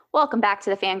Welcome back to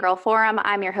the Fangirl Forum.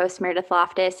 I'm your host, Meredith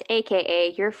Loftus,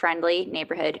 aka your friendly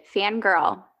neighborhood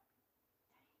fangirl.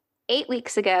 8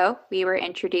 weeks ago, we were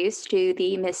introduced to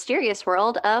the mysterious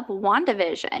world of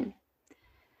WandaVision.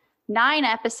 9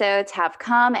 episodes have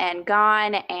come and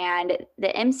gone, and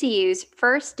the MCU's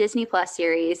first Disney Plus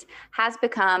series has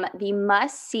become the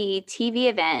must-see TV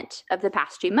event of the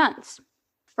past 2 months.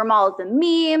 From all of the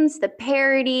memes, the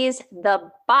parodies, the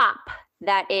bop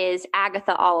that is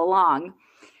Agatha all along.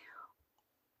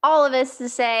 All of this to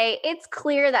say, it's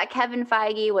clear that Kevin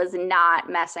Feige was not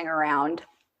messing around.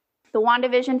 The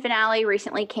WandaVision finale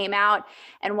recently came out,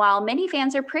 and while many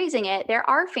fans are praising it, there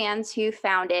are fans who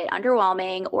found it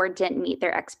underwhelming or didn't meet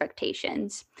their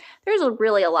expectations. There's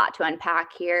really a lot to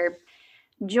unpack here.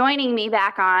 Joining me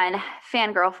back on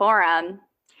Fangirl Forum,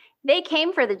 they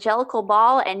came for the Jellicle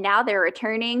Ball, and now they're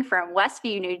returning from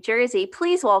Westview, New Jersey.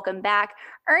 Please welcome back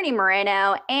Ernie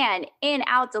Moreno and In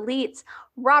Out Deletes,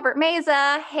 Robert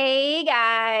Meza. Hey,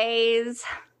 guys.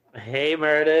 Hey,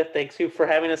 Meredith. Thanks for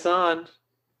having us on.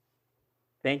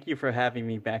 Thank you for having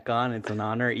me back on. It's an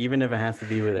honor, even if it has to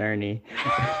be with Ernie.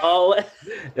 Oh,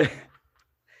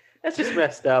 that's just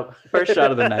messed up. First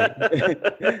shot of the night.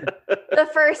 The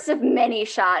first of many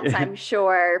shots, I'm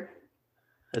sure.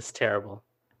 That's terrible.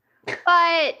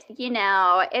 But,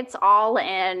 it's all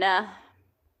in, I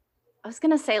was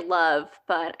going to say love,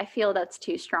 but I feel that's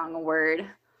too strong a word.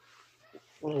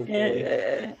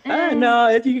 Okay. No,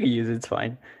 you can use it. It's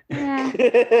fine. Yeah.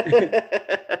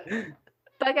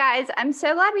 But guys, I'm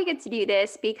so glad we get to do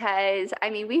this because,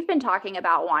 we've been talking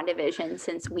about WandaVision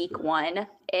since week 1.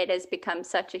 It has become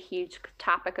such a huge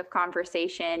topic of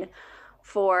conversation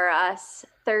for us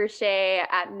Thursday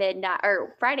at midnight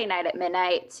or Friday night at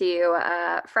midnight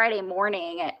to Friday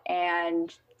morning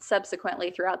and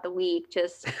subsequently throughout the week,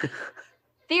 just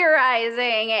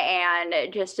theorizing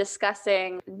and just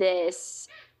discussing this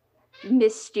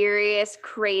mysterious,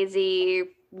 crazy,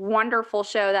 wonderful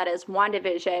show that is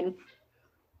WandaVision.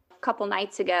 A couple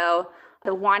nights ago,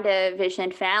 the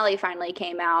WandaVision finale finally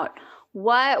came out.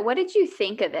 What did you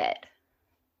think of it?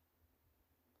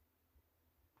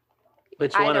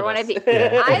 Which Either one of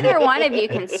you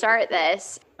can start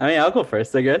this. I'll go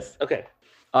first, I guess. Okay.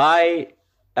 I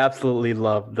absolutely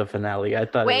loved the finale. I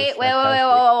thought Wait, it was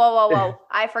whoa.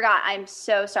 I forgot. I'm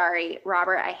so sorry,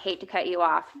 Robert. I hate to cut you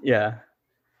off. Yeah.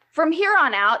 From here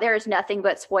on out, there is nothing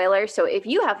but spoilers. So if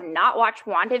you have not watched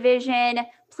WandaVision,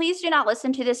 please do not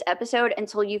listen to this episode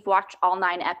until you've watched all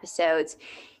 9 episodes.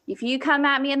 If you come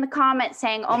at me in the comments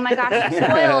saying, oh my gosh, you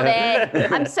spoiled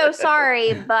it, I'm so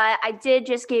sorry, but I did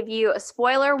just give you a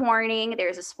spoiler warning.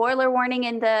 There's a spoiler warning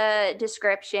in the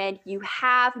description. You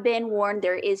have been warned.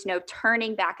 There is no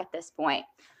turning back at this point.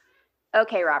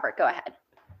 Okay, Robert, go ahead.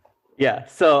 Yeah,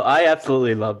 so I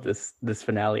absolutely loved this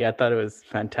finale. I thought it was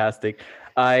fantastic.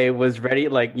 I was ready,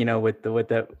 with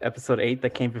the episode 8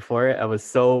 that came before it. I was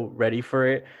so ready for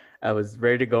it. I was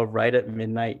ready to go right at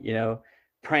midnight,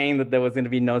 praying that there was going to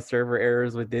be no server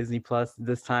errors with Disney Plus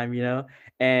this time,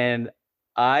 and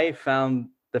I found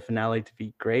the finale to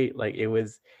be great. Like it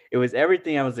was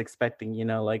everything I was expecting,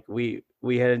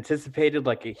 we had anticipated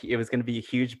it was going to be a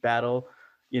huge battle,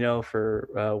 for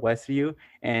Westview,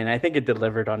 and I think it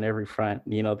delivered on every front.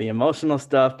 The emotional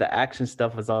stuff, the action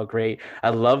stuff was all great. I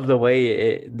love the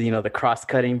way the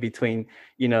cross-cutting between,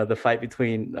 the fight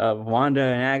between Wanda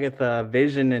and Agatha,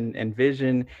 Vision and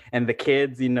Vision, and the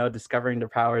kids, discovering their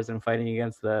powers and fighting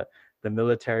against the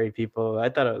military people. I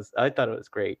thought it was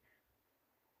great.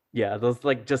 Yeah, those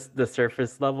just the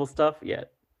surface level stuff. Yeah.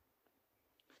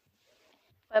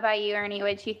 What about you, Ernie?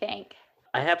 What'd you think?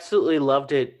 I absolutely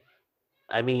loved it.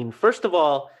 First of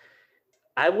all,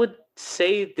 I would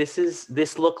say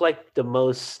this looked like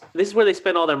this is where they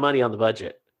spent all their money on the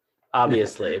budget,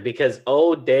 obviously, because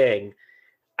oh dang,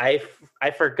 I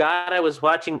forgot I was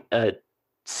watching a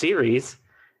series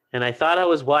and I thought I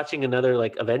was watching another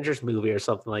Avengers movie or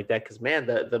something like that. Cause man,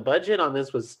 the budget on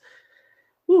this was,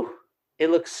 it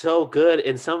looks so good.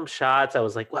 In some shots I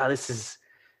was like, wow, this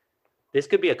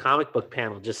could be a comic book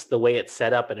panel, just the way it's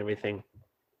set up and everything.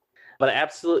 But I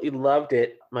absolutely loved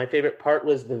it. My favorite part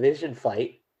was the Vision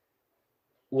fight,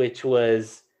 which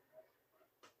was,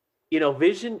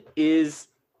 Vision is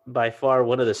by far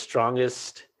one of the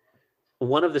strongest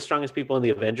people in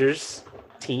the Avengers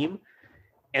team.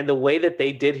 And the way that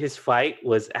they did his fight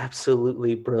was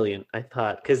absolutely brilliant, I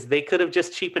thought, because they could have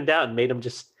just cheapened out and made him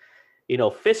just,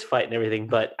 fist fight and everything.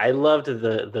 But I loved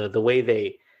the way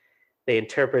they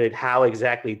interpreted how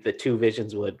exactly the two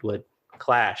Visions would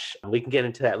clash. We can get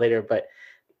into that later, but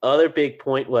other big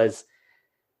point was,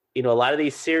 a lot of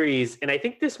these series, and I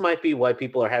think this might be why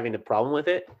people are having a problem with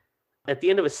it. At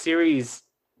the end of a series,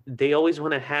 they always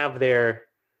want to have their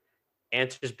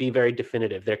answers be very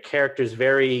definitive. Their characters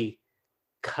very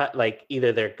cut, like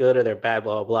either they're good or they're bad,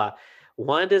 blah, blah, blah.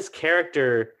 Wanda's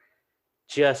character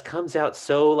just comes out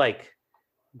so like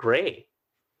gray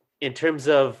in terms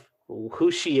of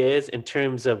who she is, in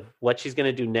terms of what she's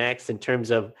going to do next, in terms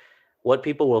of what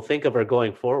people will think of her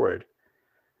going forward.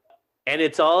 And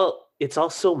it's all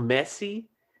so messy,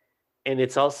 and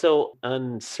it's also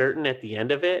uncertain at the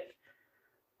end of it.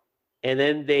 And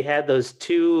then they had those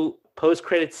two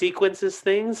post-credit sequences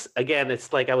things. Again,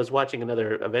 it's like I was watching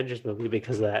another Avengers movie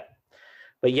because of that.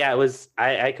 But yeah, it was,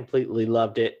 I completely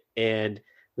loved it. And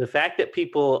the fact that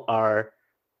people are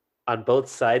on both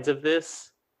sides of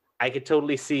this, I could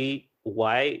totally see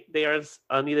why they are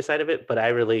on either side of it, but I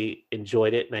really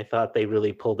enjoyed it, and I thought they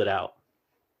really pulled it out.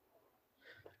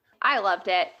 I loved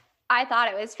it. I thought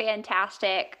it was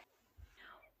fantastic.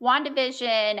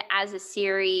 WandaVision as a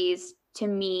series, to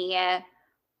me,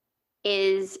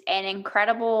 is an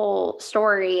incredible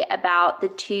story about the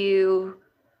two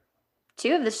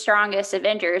of the strongest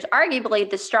Avengers, arguably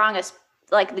the strongest,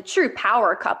 like the true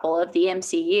power couple of the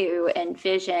MCU, and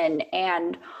Vision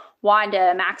and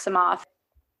Wanda Maximoff.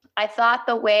 I thought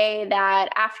the way that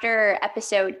after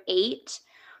episode 8,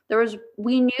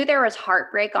 we knew there was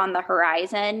heartbreak on the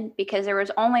horizon because there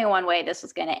was only one way this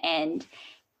was going to end.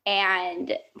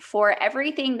 And for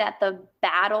everything that the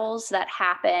battles that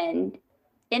happened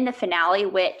in the finale,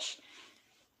 which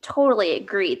totally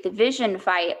agreed, the Vision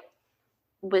fight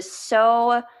was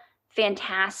so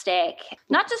fantastic,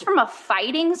 not just from a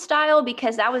fighting style,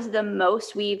 because that was the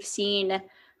most we've seen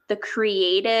the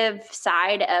creative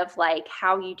side of like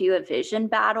how you do a Vision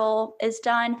battle is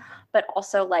done, but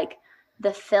also like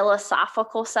the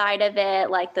philosophical side of it,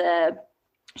 like the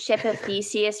ship of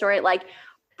Theseus, or like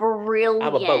brilliant.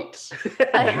 I'm a boat.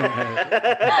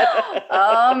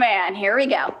 Oh man, here we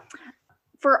go.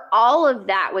 For all of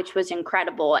that, which was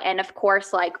incredible. And of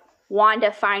course, like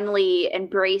Wanda finally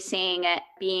embracing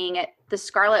being the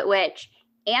Scarlet Witch,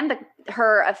 and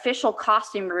her official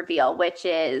costume reveal, which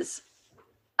is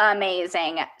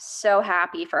amazing. So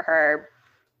happy for her.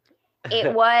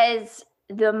 It was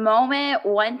the moment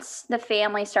once the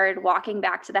family started walking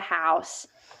back to the house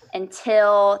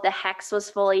until the hex was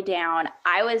fully down,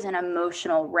 I was an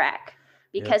emotional wreck.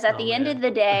 Because at the end of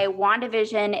the day,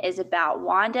 WandaVision is about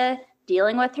Wanda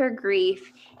dealing with her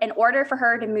grief. In order for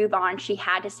her to move on, she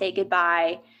had to say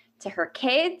goodbye to her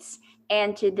kids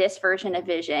and to this version of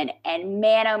Vision. And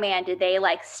man, oh man, did they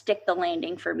like stick the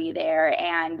landing for me there.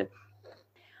 And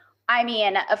I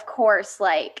mean, of course,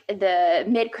 like the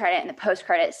mid-credit and the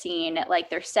post-credit scene, like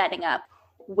they're setting up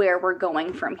where we're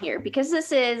going from here, because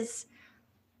this is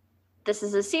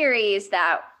a series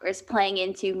that is playing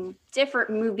into different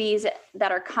movies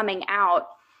that are coming out.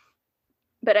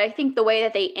 But I think the way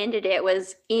that they ended it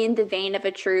was in the vein of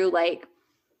a true like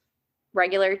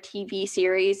regular TV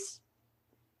series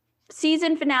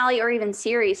season finale or even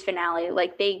series finale.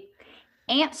 Like they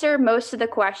answer most of the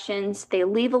questions, they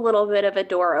leave a little bit of a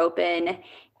door open,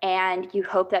 and you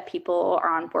hope that people are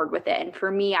on board with it. And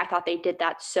for me, I thought they did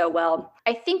that so well.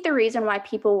 I think the reason why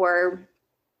people were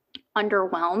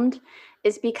underwhelmed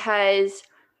is because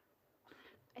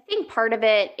I think part of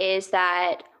it is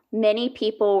that many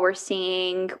people were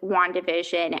seeing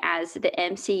WandaVision as the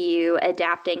MCU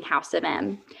adapting House of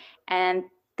M. And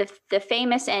the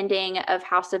famous ending of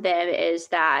House of M is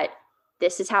that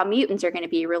this is how mutants are going to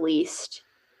be released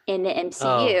in the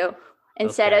MCU.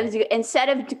 Instead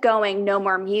of going no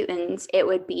more mutants, it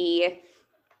would be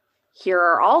here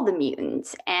are all the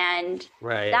mutants. And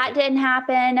that didn't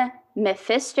happen.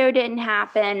 Mephisto didn't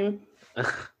happen.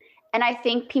 And I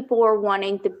think people were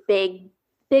wanting the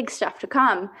big stuff to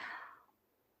come.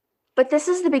 But this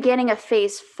is the beginning of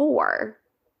phase 4.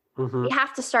 Mm-hmm. We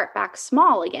have to start back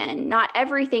small again. Not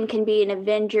everything can be an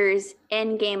Avengers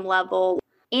Endgame level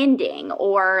ending,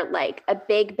 or like a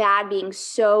big bad being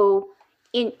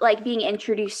being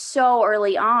introduced so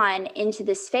early on into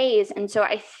this phase. And so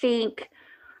I think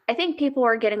people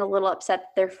are getting a little upset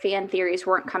that their fan theories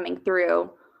weren't coming through.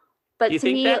 But you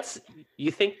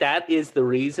think that is the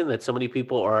reason that so many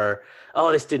people are,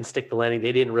 oh, this didn't stick the landing,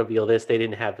 they didn't reveal this, they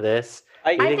didn't have this?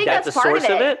 I think that's the source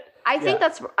of it? I think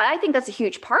that's a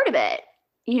huge part of it.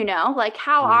 You know, like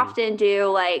how often do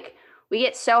like we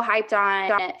get so hyped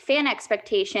on fan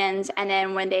expectations, and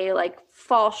then when they like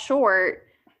fall short,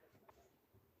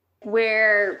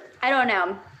 where I don't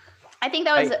know. I think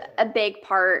that was a big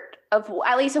part of,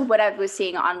 at least of what I was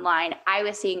seeing online. I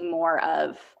was seeing more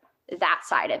of that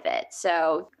side of it.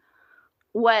 So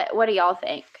what do y'all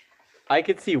think? I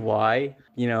could see why,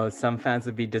 some fans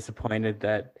would be disappointed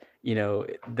that,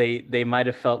 they might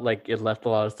have felt like it left a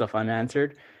lot of stuff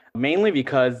unanswered. mainly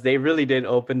because they really did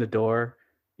open the door,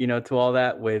 to all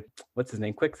that with what's his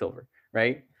name, Quicksilver,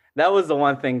 right? That was the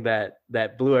one thing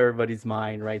that blew everybody's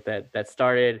mind, right? That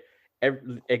started.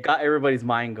 It got everybody's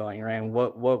mind going, right? And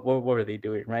what were they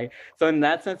doing, right? So in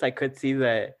that sense, I could see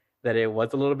that it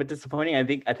was a little bit disappointing.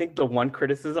 I think the one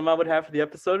criticism I would have for the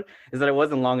episode is that it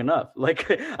wasn't long enough.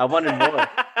 Like I wanted more,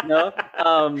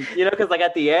 because like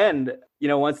at the end,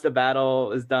 once the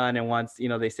battle is done and once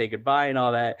they say goodbye and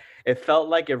all that, it felt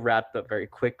like it wrapped up very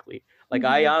quickly. Like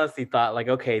I honestly thought like,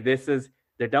 okay, they're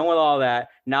done with all that.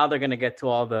 Now they're gonna get to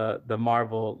all the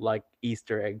Marvel like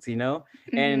Easter eggs,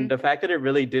 and the fact that it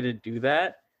really didn't do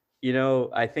that,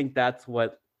 I think that's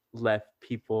what left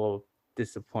people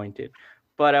disappointed.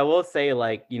 But I will say,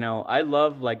 like, I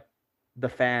love like the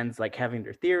fans like having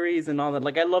their theories and all that.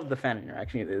 Like I love the fan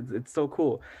interaction. It's so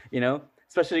cool,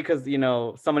 especially because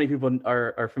so many people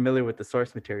are familiar with the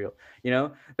source material,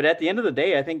 But at the end of the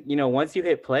day, I think once you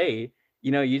hit play,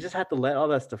 you just have to let all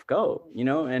that stuff go,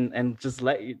 and just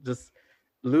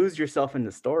lose yourself in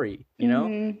the story,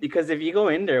 because if you go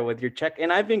in there with your check,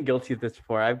 and I've been guilty of this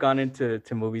before. I've gone into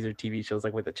movies or TV shows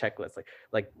like with a checklist,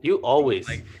 like you always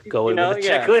go in with a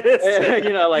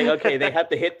checklist. Like, okay, they have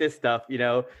to hit this stuff,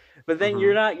 but then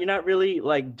you're not really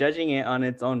like judging it on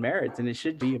its own merits, and it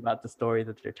should be about the story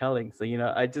that they're telling. So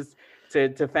I just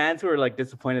to fans who are like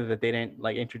disappointed that they didn't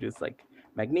like introduce like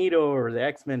Magneto or the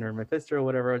X-Men or Mephisto or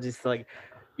whatever, just like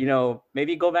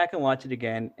maybe go back and watch it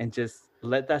again and just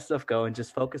let that stuff go and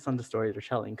just focus on the story they're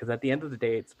telling, because at the end of the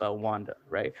day it's about Wanda,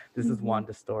 right? This is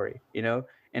Wanda's story,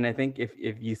 and I think if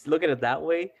you look at it that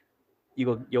way,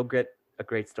 you'll get a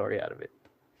great story out of it.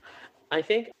 I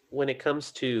think when it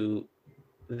comes to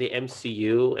the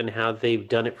MCU and how they've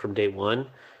done it from day one,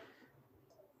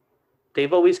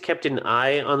 they've always kept an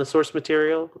eye on the source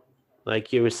material,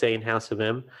 like you were saying, House of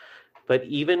M. But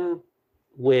even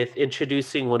with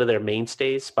introducing one of their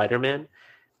mainstays, Spider-Man,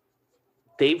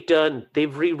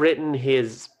 they've rewritten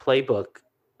his playbook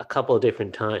a couple of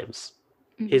different times.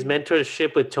 His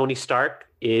mentorship with Tony Stark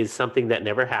is something that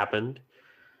never happened,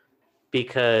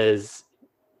 because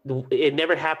it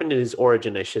never happened in his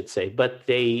origin, I should say. But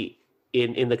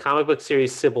in the comic book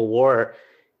series Civil War,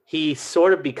 he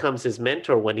sort of becomes his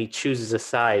mentor when he chooses a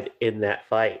side in that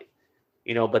fight.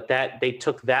 But that they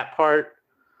took that part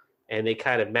and they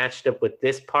kind of matched up with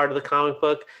this part of the comic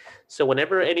book. So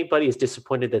whenever anybody is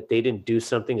disappointed that they didn't do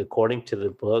something according to the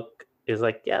book, is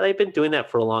like, yeah, they've been doing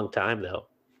that for a long time, though.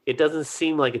 It doesn't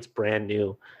seem like it's brand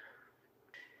new.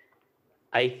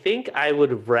 I think I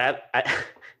would rather...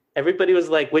 everybody was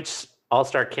like, which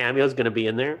All-Star cameo is going to be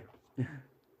in there?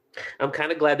 I'm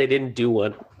kind of glad they didn't do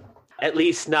one. At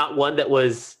least not one that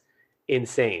was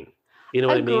insane. You know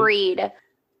what I mean? Agreed.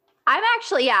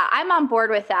 I'm on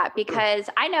board with that, because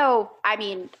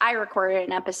I recorded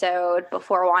an episode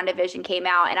before WandaVision came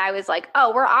out, and I was like,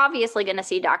 oh, we're obviously going to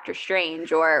see Doctor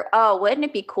Strange, or, oh, wouldn't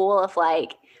it be cool if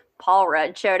like Paul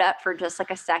Rudd showed up for just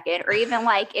like a second, or even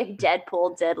like if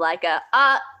Deadpool did like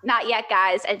not yet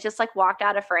guys, and just like walked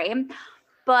out of frame.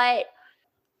 But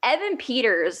Evan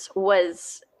Peters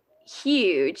was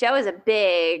huge. That was a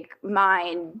big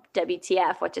mind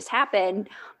WTF, what just happened.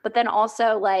 But then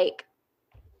also like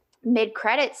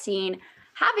mid-credit scene,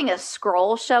 having a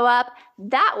Skrull show up,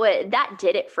 that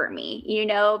did it for me,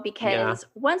 because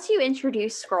once you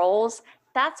introduce Skrulls,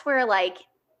 that's where like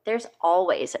there's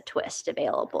always a twist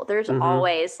available. There's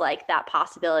always like that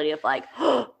possibility of like,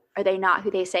 oh, are they not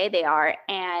who they say they are?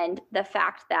 And the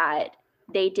fact that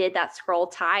they did that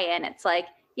Skrull tie-in, it's like,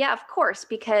 yeah, of course,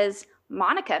 because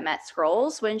Monica met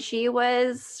Skrulls when she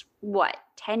was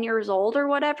 10 years old or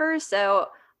whatever. So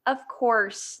of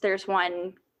course there's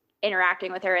one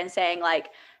interacting with her and saying like,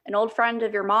 an old friend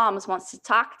of your mom's wants to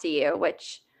talk to you,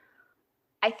 which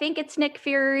I think it's Nick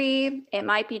Fury. It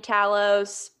might be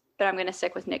Talos, but I'm going to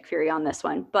stick with Nick Fury on this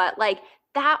one. But like,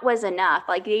 that was enough.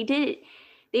 Like they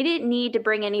didn't need to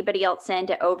bring anybody else in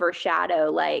to overshadow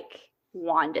like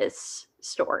Wanda's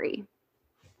story.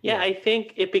 Yeah, I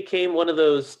think it became one of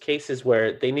those cases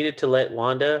where they needed to let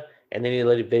Wanda and they needed to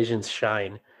let Vision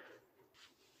shine.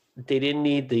 They didn't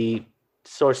need the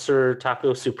Sorcerer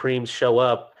Taco Supreme show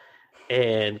up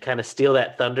and kind of steal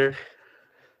that thunder.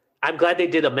 I'm glad they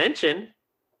did a mention.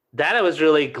 That I was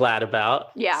really glad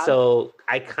about. Yeah. So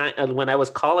when I was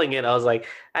calling it, I was like,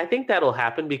 I think that'll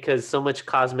happen because so much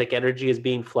cosmic energy is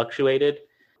being fluctuated.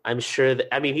 I'm sure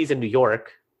that, he's in New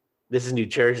York. This is New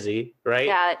Jersey, right?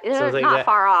 Yeah, so like not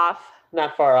far off.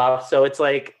 Not far off. So it's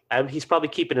like, he's probably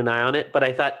keeping an eye on it. But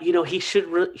I thought, he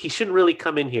shouldn't really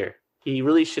come in here. He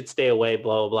really should stay away,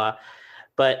 blah, blah, blah.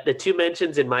 But the two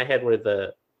mentions in my head were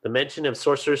the mention of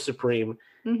Sorcerer Supreme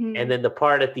Mhm. And then the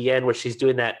part at the end where she's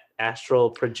doing that astral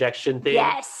projection thing.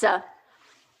 Yes.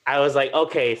 I was like,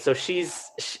 okay, so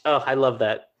oh, I love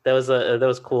that. That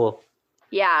was cool.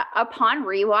 Yeah. Upon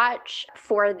rewatch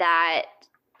for that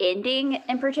ending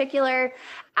in particular,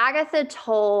 Agatha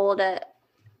told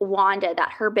Wanda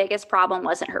that her biggest problem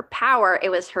wasn't her power, it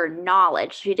was her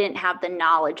knowledge. She didn't have the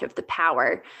knowledge of the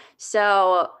power.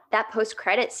 So that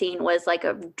post-credit scene was like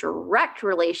a direct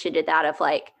relation to that of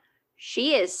like,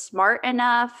 she is smart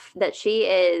enough that she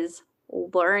is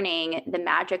learning the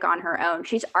magic on her own.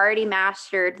 She's already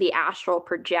mastered the astral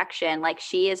projection. Like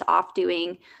she is off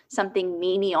doing something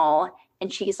menial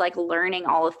and she's like learning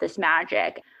all of this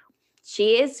magic.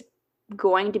 She is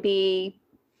going to be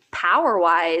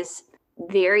power-wise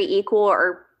very equal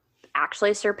or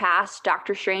actually surpass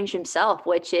Doctor Strange himself,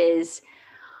 which is,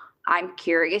 I'm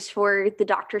curious for the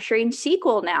Doctor Strange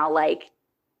sequel now. Like,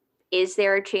 is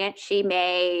there a chance she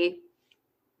may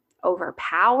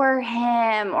overpower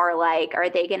him, or like, are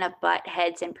they going to butt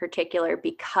heads in particular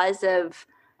because of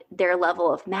their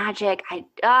level of magic?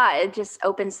 It just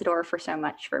opens the door for so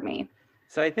much for me.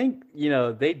 So I think,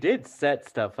 they did set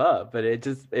stuff up, but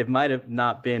it might have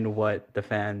not been what the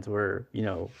fans were,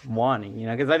 wanting,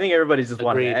 because I think everybody's just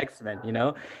wanting Agreed. X-Men,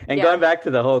 and going back to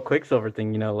the whole Quicksilver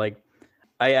thing, like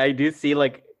I do see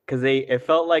like, because it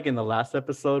felt like in the last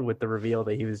episode with the reveal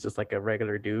that he was just like a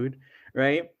regular dude,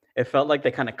 right? It felt like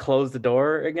they kind of closed the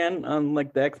door again on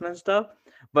like the X-Men stuff.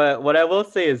 But what I will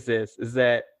say is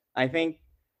that I think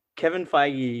Kevin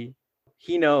Feige,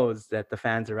 he knows that the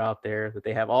fans are out there, that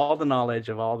they have all the knowledge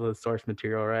of all the source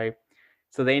material, right?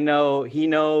 So he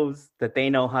knows that they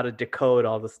know how to decode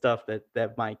all the stuff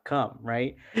that might come,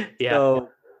 right? Yeah. So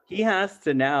he has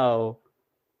to now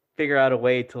figure out a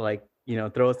way to like,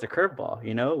 throw us the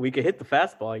curveball, we could hit the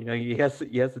fastball, he has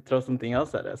to throw something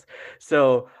else at us.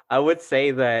 So I would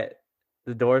say that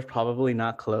the door is probably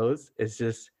not closed. It's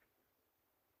just,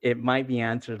 it might be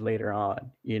answered later on,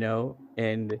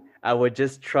 and I would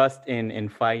just trust in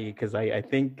Feige because I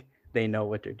think they know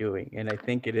what they're doing, and I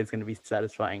think it is going to be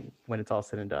satisfying when it's all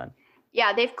said and done.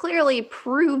 Yeah, they've clearly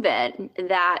proven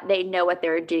that they know what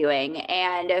they're doing,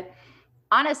 and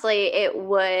honestly, it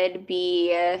would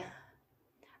be.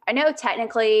 I know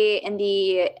technically in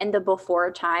the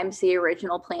before times, the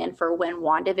original plan for when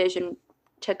WandaVision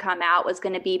to come out was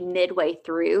going to be midway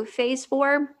through Phase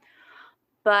 4,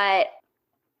 but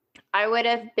I would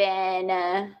have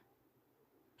been,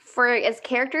 for as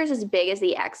characters as big as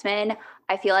the X-Men,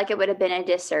 I feel like it would have been a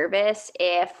disservice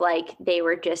if like they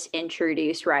were just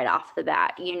introduced right off the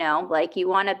bat, like you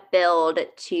want to build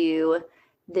to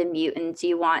the mutants,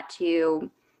 you want to,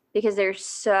 because there's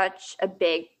such a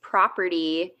big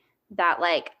property that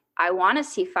like I want to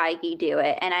see Feige do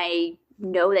it, and I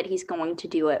know that he's going to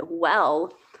do it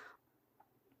well,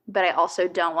 but I also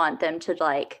don't want them to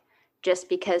like, just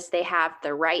because they have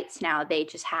the rights now, they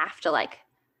just have to like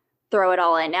throw it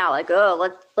all in now. Like,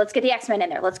 oh, let's get the X-Men in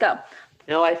there. Let's go.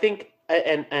 No, I think,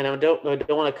 and I don't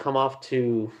want to come off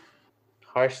too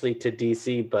harshly to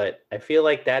DC, but I feel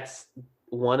like that's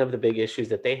one of the big issues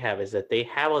that they have, is that they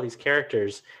have all these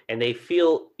characters and they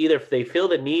feel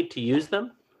the need to use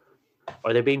them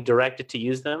or they're being directed to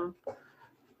use them,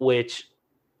 which,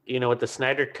 with the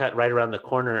Snyder Cut right around the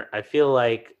corner, I feel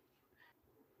like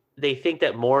they think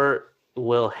that more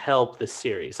will help the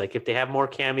series. Like if they have more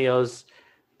cameos,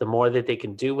 the more that they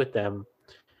can do with them.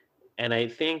 And I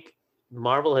think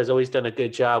Marvel has always done a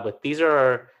good job with, these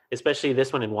are, especially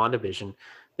this one in WandaVision,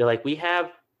 they're like, we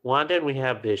have Wanda and we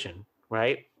have Vision,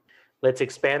 right? Let's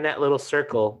expand that little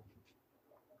circle.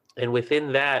 And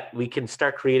within that, we can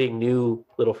start creating new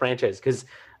little franchises. Because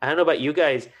I don't know about you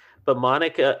guys, but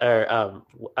Monica,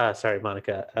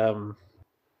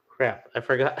 crap, I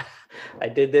forgot. I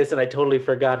did this and I totally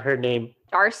forgot her name.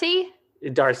 Darcy?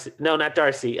 No, not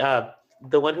Darcy.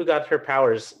 The one who got her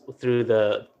powers through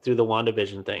the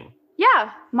WandaVision thing.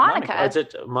 Yeah, Monica. Oh, is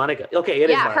it Monica? Okay, it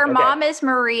is Monica. Her mom is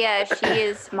Maria. She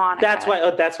is Monica.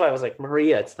 That's why I was like,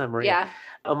 Maria. It's not Maria.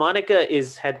 Yeah. Monica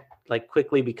had like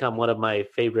quickly become one of my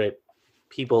favorite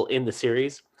people in the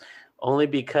series, only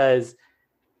because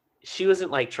she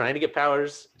wasn't like trying to get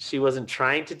powers. She wasn't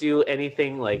trying to do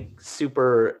anything like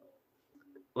super,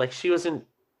 like she wasn't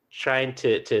trying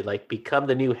to like become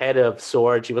the new head of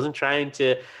SWORD. She wasn't trying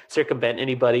to circumvent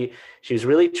anybody. She was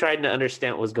really trying to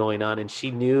understand what was going on, and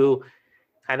she knew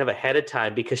kind of ahead of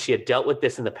time because she had dealt with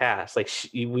this in the past. Like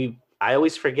I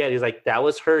always forget, is like that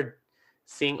was her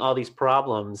seeing all these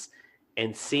problems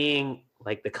and seeing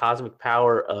like the cosmic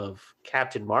power of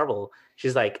Captain Marvel.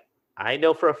 She's like, I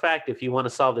know for a fact if you want to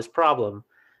solve this problem,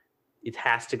 it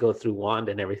has to go through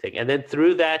Wanda and everything. And then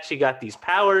through that, she got these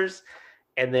powers.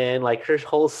 and then like her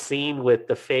whole scene with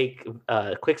the fake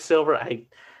Quicksilver.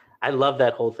 I love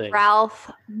that whole thing.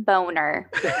 Ralph Boner.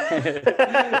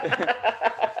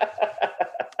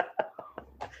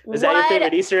 Is that your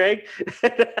favorite Easter egg?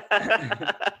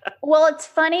 Well, it's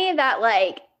funny that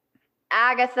like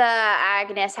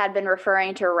Agnes had been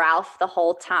referring to Ralph the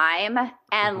whole time,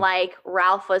 and like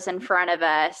Ralph was in front of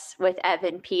us with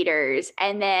Evan Peters,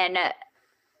 and then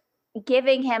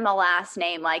giving him a last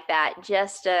name like that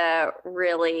just to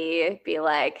really be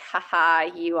like, haha,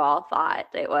 you all thought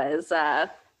it was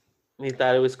you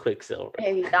thought it was Quicksilver.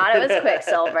 You thought it was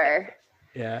Quicksilver.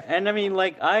 Yeah, and I mean,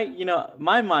 like,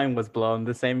 my mind was blown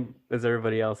the same as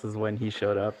everybody else's when he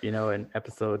showed up, in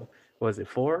episode, was it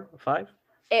 4, 5?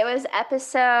 It was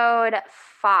episode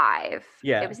 5.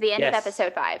 Yeah. It was the end of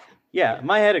episode 5. Yeah,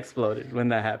 my head exploded when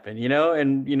that happened,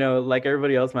 and, like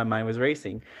everybody else, my mind was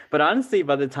racing. But honestly,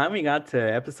 by the time we got to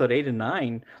episode 8 and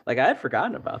 9, like, I had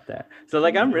forgotten about that. So,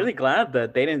 like, I'm really glad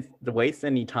that they didn't waste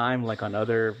any time, like, on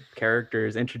other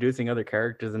characters, introducing other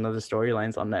characters and other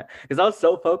storylines on that. Because I was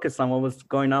so focused on what was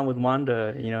going on with Wanda,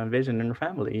 and Vision and her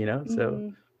family,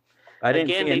 so I didn't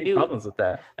see any problems with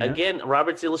that. Again,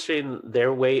 Robert's illustrating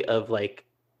their way of, like,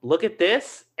 look at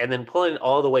this, and then pulling it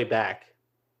all the way back.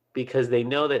 Because they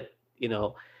know that,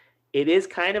 it is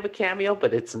kind of a cameo,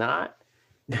 but it's not.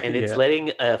 And it's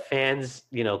letting fans,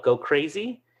 go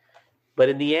crazy. But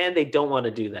in the end, they don't want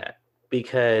to do that.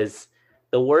 Because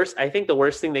I think the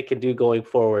worst thing they can do going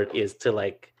forward is to,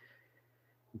 like,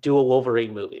 do a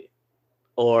Wolverine movie.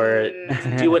 Or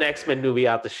do an X-Men movie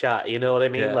out the shot. You know what I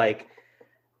mean? Yeah. Like,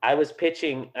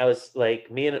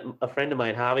 me and a friend of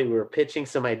mine, Javi, we were pitching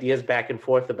some ideas back and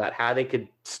forth about how they could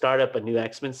start up a new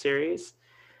X-Men series.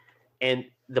 And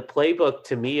the playbook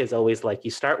to me is always like,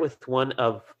 you start with one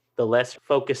of the less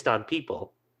focused on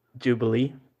people.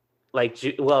 Jubilee. Like,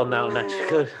 no, not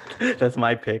good. That's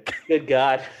my pick. Good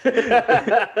God.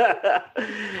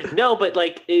 No, but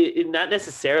like, not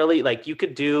necessarily. Like, you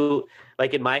could do,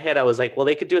 like, in my head, I was like, well,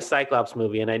 they could do a Cyclops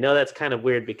movie. And I know that's kind of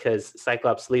weird because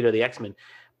Cyclops leader of the X-Men.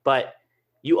 But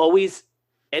you always,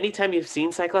 anytime you've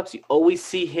seen Cyclops, you always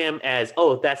see him as,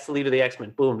 oh, that's the leader of the X-Men.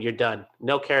 Boom, you're done.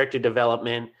 No character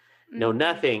development. No,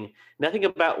 nothing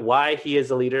about why he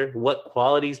is a leader, what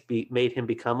qualities made him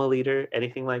become a leader,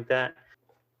 anything like that.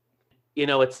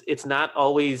 It's not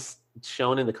always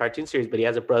shown in the cartoon series, but he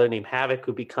has a brother named Havoc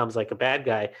who becomes like a bad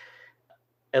guy.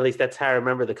 At least that's how I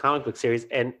remember the comic book series.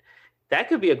 And that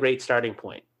could be a great starting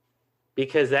point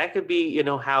because that could be,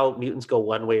 how mutants go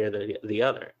one way or the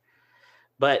other.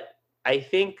 But I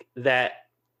think that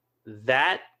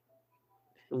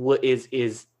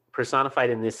is personified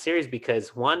in this series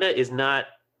because Wanda is not,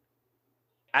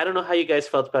 I don't know how you guys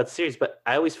felt about the series, but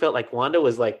I always felt like Wanda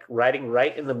was like riding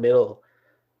right in the middle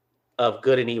of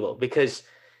good and evil because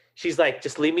she's like,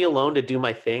 just leave me alone to do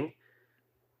my thing.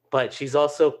 But she's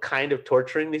also kind of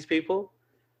torturing these people.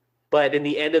 But in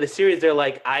the end of the series, they're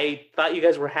like, I thought you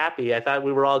guys were happy. I thought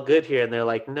we were all good here. And they're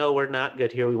like, no, we're not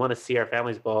good here. We want to see our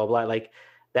families, blah, blah, blah. Like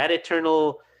that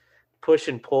eternal push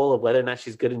and pull of whether or not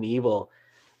she's good and evil,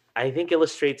 I think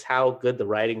illustrates how good the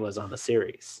writing was on the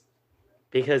series.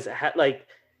 Because like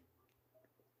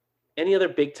any other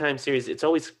big time series, it's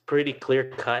always pretty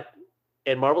clear cut.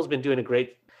 And Marvel's been doing a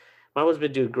great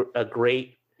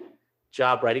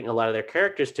job writing a lot of their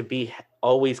characters to be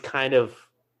always kind of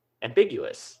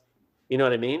ambiguous. You know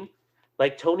what I mean?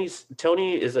 Like Tony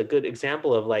is a good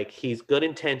example of like, he's good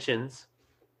intentions,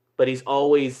 but he's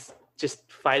always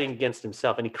just fighting against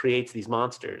himself and he creates these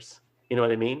monsters. You know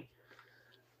what I mean?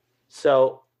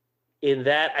 So in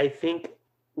that, I think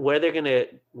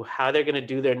how they're going to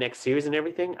do their next series and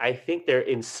everything, I think they're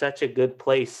in such a good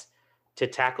place to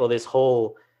tackle this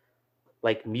whole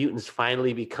like mutants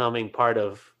finally becoming part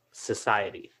of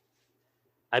society.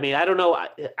 I mean, I don't know.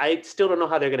 I still don't know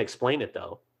how they're going to explain it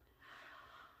though.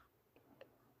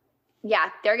 Yeah,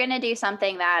 they're going to do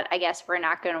something that I guess we're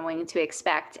not going to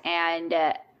expect. And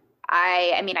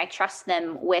I trust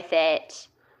them with it.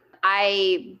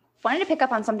 I wanted to pick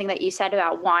up on something that you said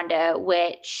about Wanda,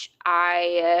 which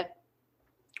I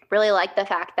really like the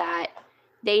fact that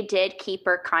they did keep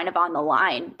her kind of on the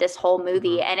line this whole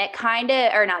movie. Mm-hmm. And it kind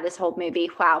of, or not this whole movie.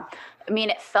 Wow. I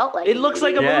mean, it felt like it looks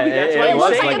like a movie. That's why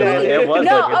it saying that. It was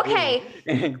no, like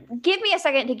okay. Give me a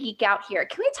second to geek out here.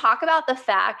 Can we talk about the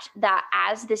fact that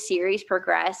as the series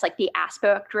progressed, like the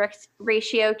aspect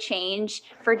ratio changed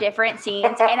for different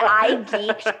scenes, and I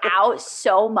geeked out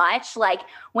so much. Like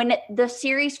when the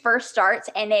series first starts,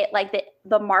 and it like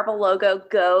the Marvel logo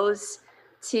goes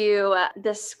to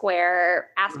the square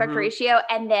aspect ratio,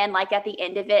 and then like at the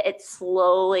end of it, it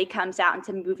slowly comes out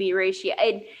into movie ratio.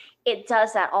 it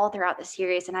does that all throughout the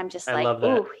series. And I'm just I like, love that.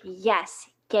 oh, yes,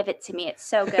 give it to me. It's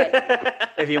so good.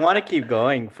 If you want to keep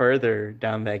going further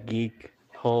down that geek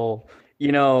hole,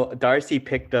 you know, Darcy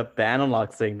picked up the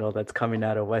analog signal that's coming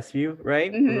out of Westview,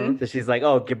 right? Mhm. So she's like,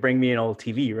 oh, bring me an old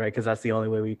TV, right? Because that's the only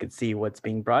way we could see what's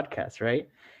being broadcast, right?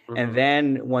 And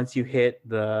then once you hit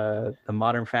the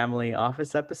Modern Family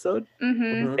Office episode,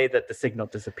 Mhm. they say that the signal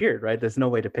disappeared, right? There's no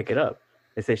way to pick it up.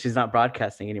 They say she's not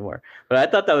broadcasting anymore. But I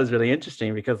thought that was really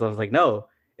interesting because I was like, no,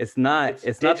 it's not that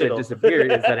it digital.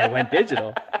 disappeared, it's that it went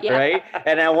digital. Yeah. Right?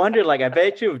 And I wondered, like, I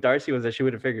bet you if Darcy was there, she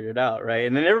would have figured it out, right?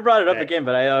 And they never brought it up Right. again,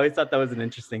 but I always thought that was an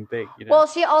interesting thing. You know? Well,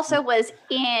 she also was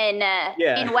in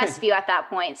Yeah. Westview at that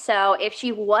point. So if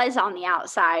she was on the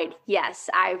outside, yes,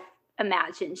 I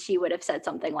imagine she would have said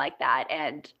something like that.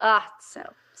 And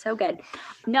so good.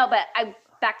 No, but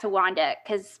back to Wanda,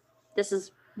 because this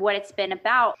is what it's been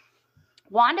about.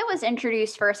 Wanda was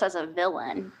introduced first as a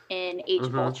villain in Age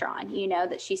of Ultron. You know,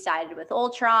 that she sided with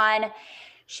Ultron.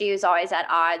 She was always at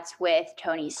odds with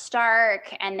Tony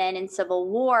Stark. And then in Civil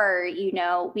War, you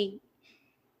know,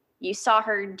 you saw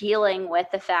her dealing with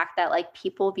the fact that, like,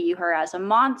 people view her as a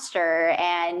monster,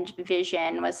 and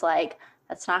Vision was like,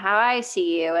 that's not how I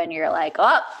see you. And you're like,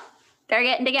 oh, they're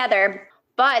getting together.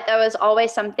 But that was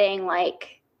always something,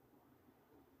 like,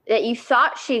 that you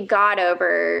thought she got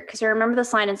over, because I remember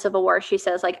this line in Civil War. She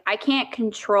says, like, I can't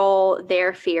control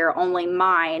their fear, only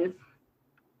mine,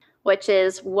 which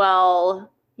is,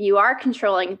 well, you are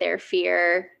controlling their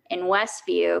fear in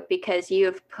Westview because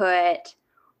you've put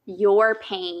your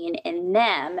pain in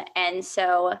them. And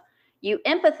so you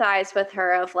empathize with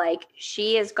her of, like,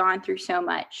 she has gone through so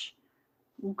much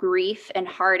grief and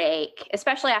heartache,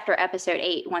 especially after episode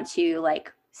 8. Once you,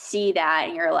 like, see that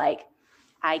and you're like,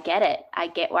 I get it. I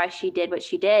get why she did what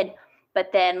she did.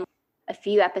 But then a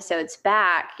few episodes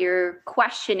back, you're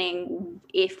questioning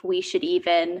if we should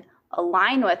even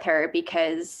align with her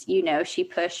because, you know, she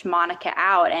pushed Monica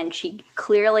out and she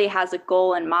clearly has a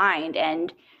goal in mind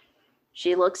and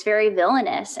she looks very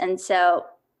villainous. And so,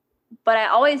 but I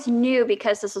always knew,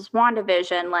 because this is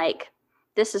WandaVision, like,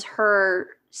 this is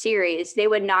her series, they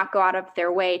would not go out of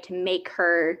their way to make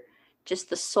her just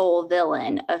the sole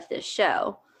villain of this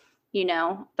show. You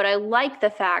know, but I like the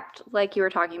fact, like you were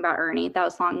talking about, Ernie, that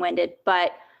was long-winded,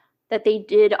 but that they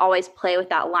did always play with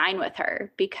that line with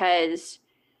her, because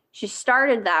she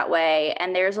started that way.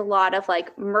 And there's a lot of,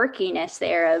 like, murkiness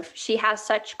there of, she has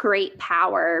such great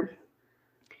power.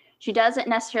 She doesn't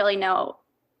necessarily know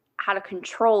how to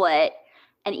control it.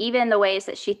 And even the ways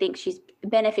that she thinks she's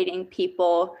benefiting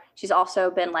people, she's also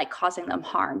been, like, causing them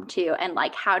harm too. And,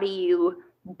 like, how do you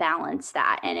balance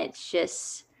that? And it's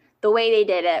just, the way they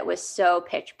did it was so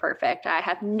pitch perfect. I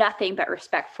have nothing but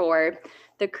respect for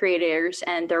the creators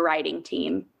and the writing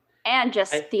team and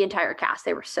just the entire cast.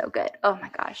 They were so good. Oh my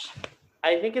gosh.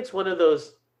 I think it's one of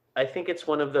those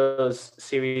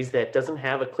series that doesn't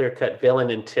have a clear-cut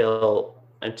villain until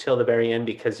the very end,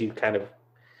 because you kind of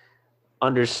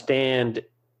understand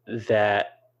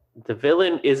that the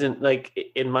villain isn't,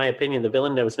 like, in my opinion, the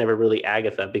villain was never really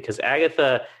Agatha, because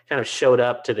Agatha kind of showed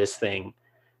up to this thing.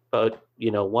 But,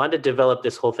 you know, Wanda developed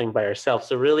this whole thing by herself.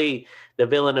 So really, the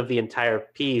villain of the entire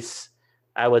piece,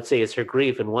 I would say, is her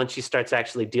grief. And once she starts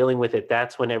actually dealing with it,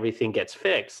 that's when everything gets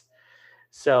fixed.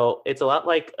 So it's a lot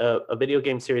like a video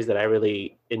game series that I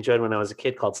really enjoyed when I was a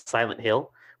kid called Silent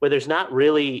Hill, where there's not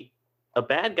really a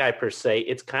bad guy per se.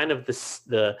 It's kind of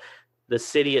the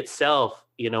city itself,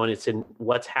 you know, and it's in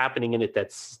what's happening in it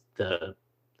that's the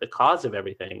cause of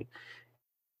everything.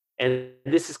 And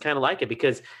this is kind of like it,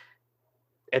 because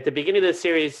at the beginning of the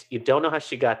series, you don't know how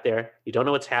she got there. You don't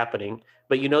know what's happening,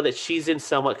 but you know that she's in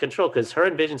somewhat control because her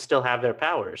and Vision still have their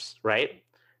powers, right?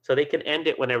 So they can end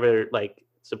it whenever, like,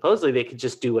 supposedly they could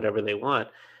just do whatever they want.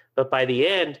 But by the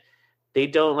end, they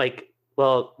don't, like,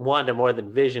 well, Wanda more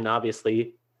than Vision,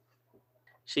 obviously.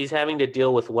 She's having to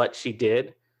deal with what she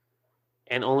did.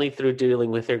 And only through dealing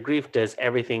with her grief does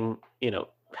everything, you know,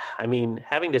 I mean,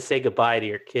 having to say goodbye to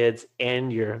your kids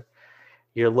and your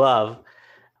love.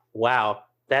 Wow.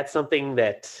 That's something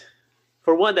that,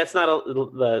 for one, that's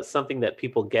not something that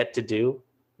people get to do.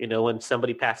 You know, when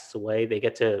somebody passes away, they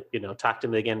get to, you know, talk to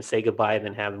them again, say goodbye, and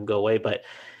then have them go away. But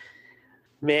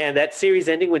man, that series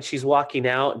ending when she's walking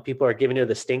out and people are giving her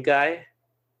the stink eye.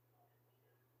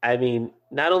 I mean,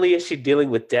 not only is she dealing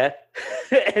with death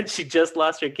and she just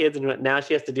lost her kids, and now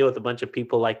she has to deal with a bunch of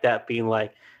people like that being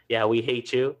like, yeah, we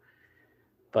hate you.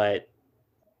 But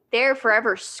they're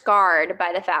forever scarred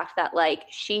by the fact that, like,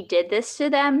 she did this to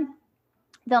them.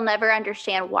 They'll never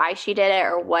understand why she did it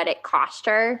or what it cost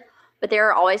her, but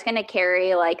they're always going to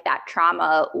carry, like, that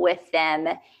trauma with them.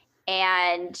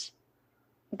 And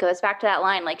goes back to that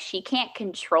line, like she can't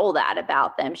control that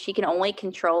about them. She can only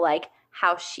control like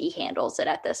how she handles it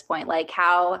at this point. Like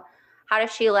how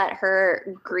does she let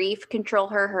her grief control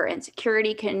her, her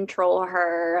insecurity control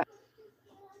her?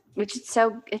 Which is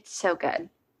it's so good.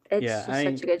 It's Yeah, just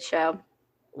such a good show.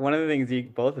 One of the things you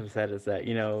both have said is that,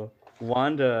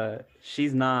 Wanda,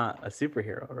 she's not a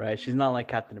superhero, right? She's not like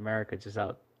Captain America just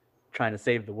out trying to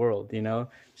save the world,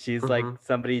 She's like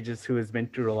somebody just who has been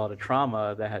through a lot of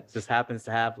trauma that just happens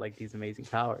to have like these amazing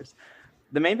powers.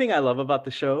 The main thing I love about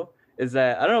the show is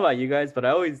that, I don't know about you guys, but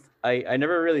I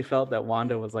never really felt that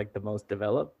Wanda was like the most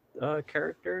developed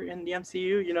character in the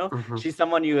MCU, She's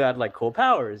someone who had like cool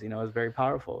powers, is very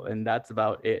powerful, and that's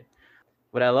about it.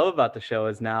 What I love about the show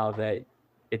is now that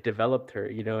it developed her,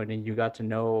 and then you got to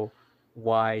know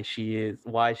why she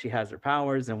has her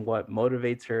powers and what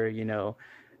motivates her,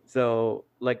 So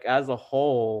like as a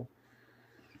whole,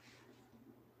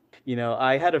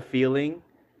 I had a feeling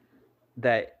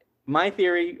that my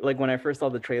theory, like when I first saw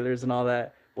the trailers and all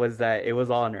that, was that it was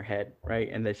all in her head, right?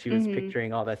 And that she was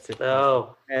picturing all that stuff in her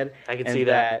head. I can see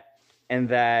that. And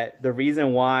that the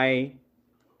reason why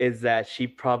is that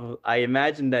I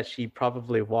imagine that she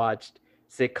probably watched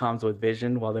sitcoms with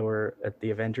Vision while they were at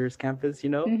the Avengers campus,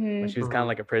 when she was kind of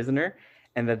like a prisoner,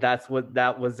 and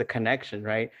that was the connection,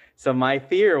 right? So my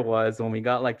fear was, when we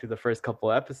got like through the first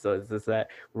couple episodes, is that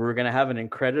we were gonna have an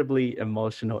incredibly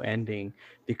emotional ending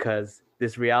because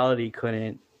this reality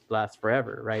couldn't last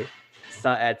forever, right? So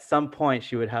at some point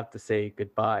she would have to say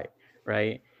goodbye,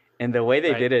 right? And the way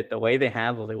they did it, the way they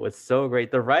handled it was so great.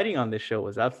 The writing on this show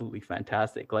was absolutely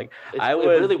fantastic. Like it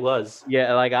really was.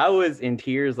 Yeah, like I was in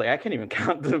tears. Like I can't even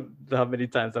count how many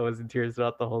times I was in tears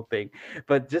throughout the whole thing.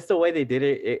 But just the way they did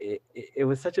it, it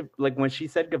was such a, like when she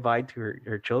said goodbye to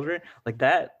her children, like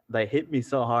that hit me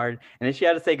so hard. And then she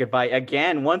had to say goodbye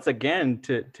once again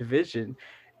to Vision.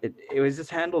 It was just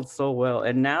handled so well.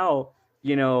 And now,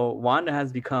 Wanda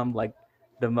has become like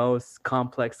the most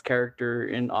complex character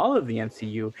in all of the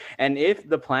MCU. And if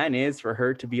the plan is for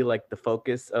her to be like the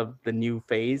focus of the new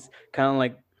phase, kind of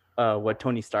like what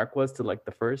Tony Stark was to like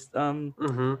the first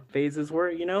phases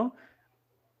were,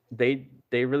 they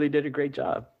really did a great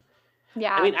job.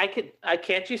 Yeah. I mean, I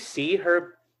can't you see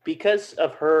her, because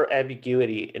of her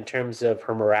ambiguity in terms of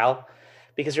her morale?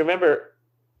 Because remember,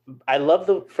 I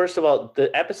love first of all, the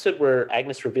episode where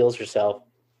Agnes reveals herself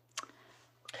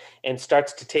and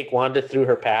starts to take Wanda through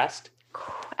her past.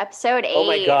 Episode 8. Oh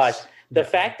my gosh. The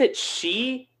fact that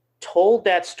she told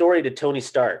that story to Tony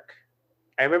Stark.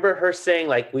 I remember her saying,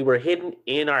 like, we were hidden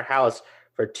in our house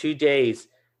for 2 days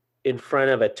in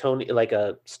front of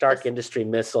a Stark Industry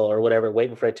missile or whatever,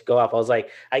 waiting for it to go off. I was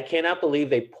like, I cannot believe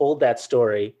they pulled that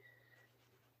story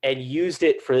and used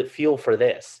it for fuel for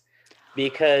this.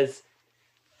 Because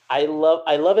I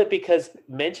love it, because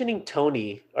mentioning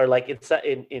Tony, or like it's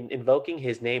in invoking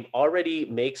his name, already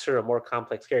makes her a more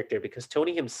complex character, because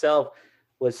Tony himself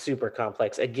was super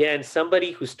complex. Again,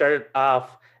 somebody who started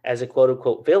off as a quote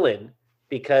unquote villain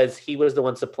because he was the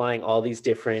one supplying all these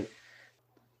different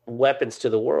weapons to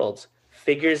the world,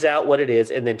 figures out what it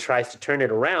is and then tries to turn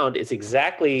it around is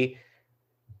exactly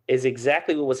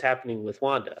what was happening with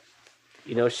Wanda.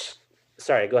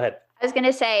 Sorry, go ahead. I was going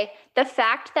to say, the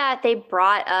fact that they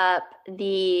brought up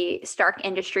the Stark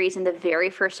Industries in the very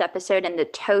first episode and the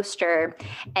toaster,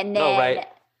 and then,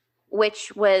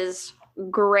 which was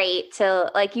great to,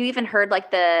 like, you even heard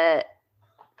like the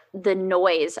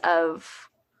noise of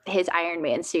his Iron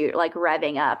Man suit like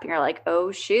revving up, and you're like,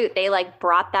 oh shoot, they like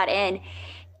brought that in.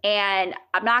 And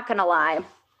I'm not going to lie,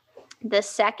 the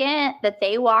second that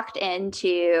they walked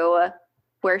into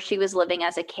where she was living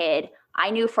as a kid, I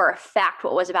knew for a fact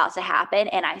what was about to happen,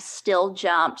 and I still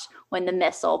jumped when the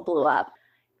missile blew up.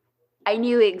 I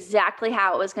knew exactly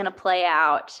how it was going to play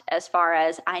out, as far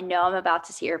as I know I'm about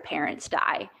to see her parents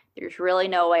die. There's really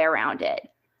no way around it.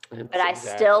 But I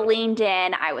still leaned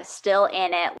in. I was still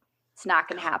in it. It's not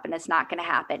going to happen. It's not going to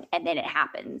happen. And then it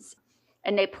happens.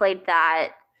 And they played that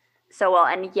so well.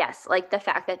 And yes, like the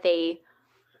fact that they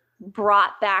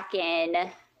brought back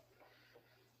in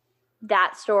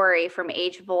that story from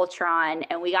Age of Ultron,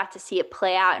 and we got to see it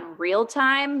play out in real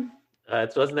time.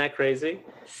 Wasn't that crazy?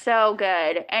 So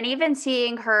good. And even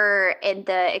seeing her in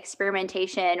the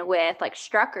experimentation with like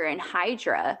Strucker and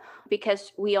Hydra,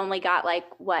 because we only got like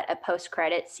a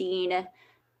post-credit scene.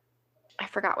 I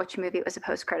forgot which movie it was a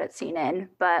post-credit scene in,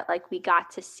 but like we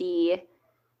got to see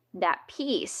that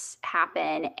piece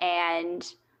happen. And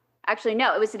actually,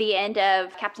 no, it was the end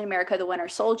of Captain America, the Winter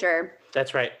Soldier.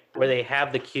 That's right. Where they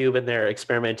have the cube and they're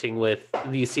experimenting with,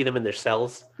 you see them in their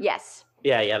cells? Yes.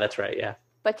 Yeah, that's right. Yeah.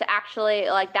 But to actually,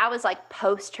 like, that was like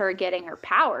post her getting her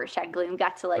powers, technically. We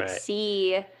got to like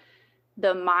see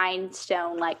the Mind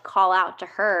Stone like call out to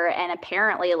her, and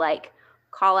apparently like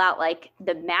call out like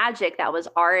the magic that was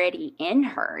already in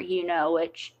her, you know,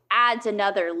 which adds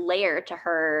another layer to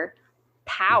her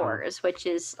powers, which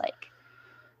is like,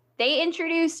 they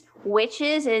introduced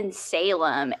witches in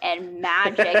Salem and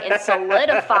magic and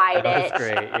solidified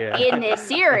it in this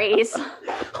series.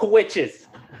 Witches.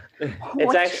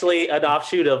 It's actually an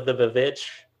offshoot of the Bewitch.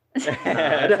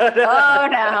 Oh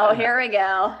no, here we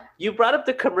go. You brought up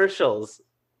the commercials.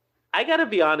 I gotta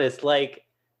be honest, like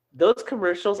those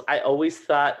commercials I always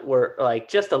thought were like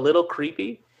just a little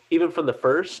creepy, even from the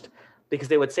first, because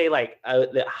they would say like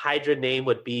the Hydra name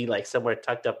would be like somewhere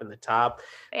tucked up in the top.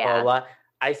 Yeah. Blah, blah, blah.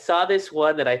 I saw this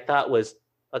one that I thought was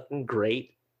fucking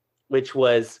great, which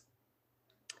was,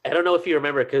 I don't know if you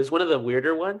remember, because it was one of the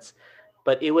weirder ones,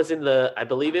 but it was in I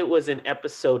believe it was in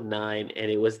episode 9,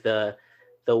 and it was the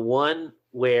one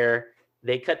where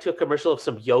they cut to a commercial of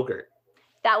some yogurt.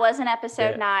 That wasn't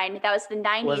episode 9. That was the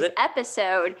 90s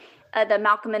episode, the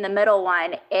Malcolm in the Middle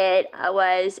one. It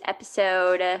was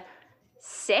episode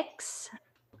 6.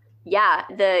 Yeah,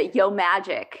 the Yo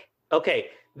Magic. Okay,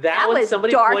 that one was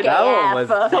somebody dark pointed AF.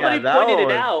 Somebody pointed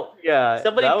it out. Yeah,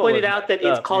 somebody pointed out that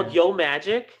it's called Yo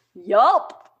Magic.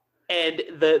 Yup. And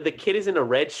the kid is in a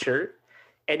red shirt,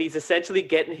 and he's essentially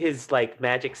getting his like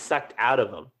magic sucked out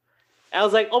of him. I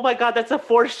was like, oh my God, that's a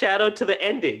foreshadow to the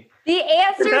ending. The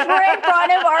answers were in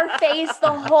front of our face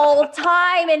the whole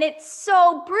time, and it's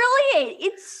so brilliant.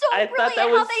 It's so brilliant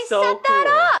how they set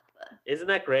that up. Isn't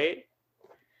that great?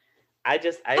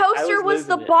 Poster was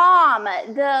the bomb.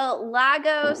 The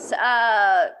Lagos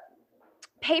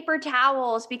paper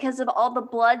towels, because of all the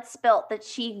blood spilt that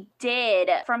she did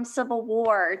from Civil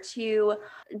War, to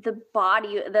the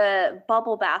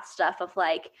bubble bath stuff of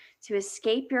like to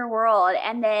escape your world,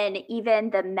 and then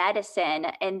even the medicine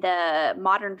in the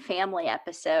Modern Family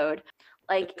episode.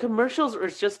 Like the commercials are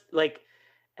just like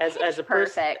as a person,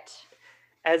 perfect.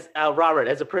 As Robert,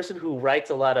 as a person who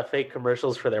writes a lot of fake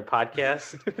commercials for their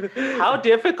podcast, how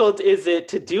difficult is it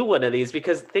to do one of these?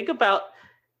 Because think about,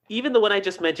 even the one I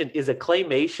just mentioned is a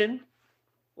claymation,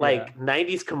 like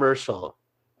 90s commercial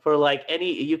for like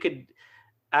you could,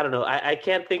 I don't know. I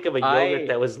can't think of a yogurt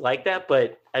that was like that,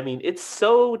 but I mean, it's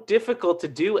so difficult to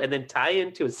do and then tie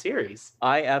into a series.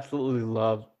 I absolutely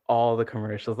love all the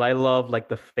commercials. I love like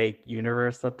the fake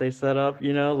universe that they set up,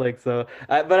 you know, like, so,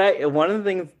 one of the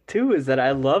things too is that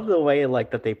I love the way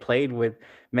like that they played with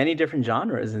many different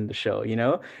genres in the show, you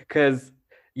know, because,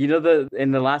 you know,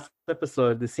 in the last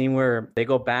episode, the scene where they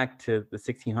go back to the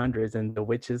 1600s and the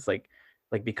witches like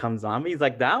become zombies,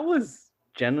 like that was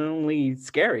genuinely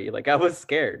scary. Like I was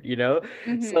scared, you know.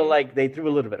 So like they threw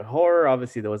a little bit of horror.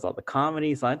 Obviously there was all the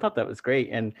comedy, so I thought that was great.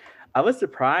 And I was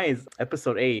surprised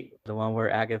episode 8, the one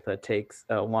where Agatha takes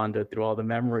Wanda through all the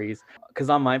memories, because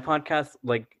on my podcast,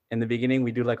 like in the beginning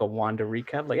we do like a Wanda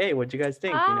recap, like, hey, what'd you guys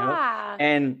think, you know.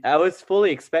 And I was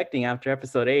fully expecting after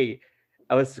episode 8,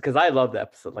 because I loved the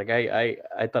episode, like I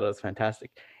thought it was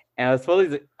fantastic. And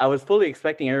I was fully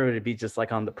expecting everybody to be just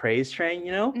like on the praise train,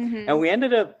 you know? And we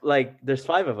ended up like, there's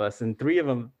 5 of us, and 3 of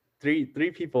them, three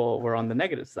people were on the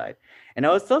negative side. And I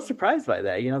was so surprised by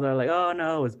that. You know, they're like, oh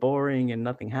no, it was boring and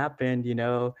nothing happened, you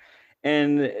know?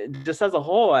 And just as a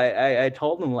whole, I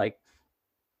told them like,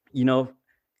 you know,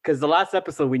 because the last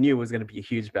episode we knew was going to be a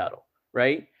huge battle,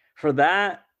 right? For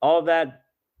that, all that,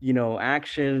 you know,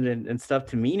 action and stuff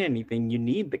to mean anything, you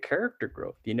need the character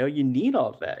growth, you know, you need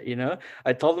all that, you know.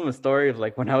 I told them a story of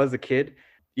like when I was a kid,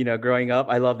 you know, growing up,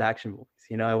 I loved action movies,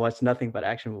 you know, I watched nothing but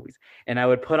action movies, and I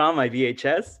would put on my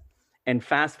VHS and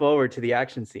fast forward to the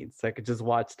action scenes so I could just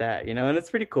watch that, you know. And it's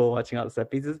pretty cool watching all the set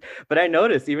pieces. But I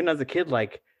noticed even as a kid,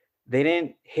 like they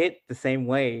didn't hit the same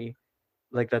way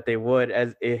like that they would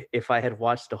as if I had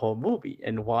watched the whole movie.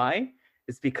 And why?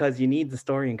 It's because you need the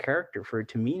story and character for it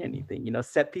to mean anything. You know,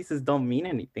 set pieces don't mean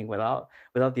anything without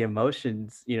the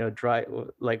emotions, you know,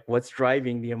 like what's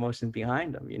driving the emotions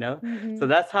behind them, you know? So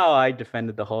that's how I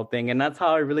defended the whole thing. And that's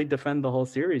how I really defend the whole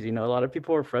series. You know, a lot of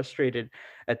people were frustrated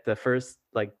at the first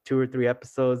like 2 or 3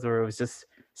 episodes where it was just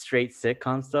straight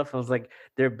sitcom stuff. I was like,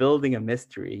 they're building a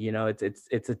mystery, you know, it's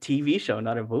a TV show,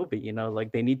 not a movie, you know,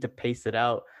 like they need to pace it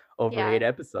out over 8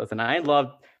 episodes. And I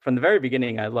loved, from the very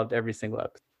beginning, I loved every single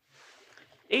episode.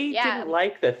 You didn't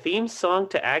like the theme song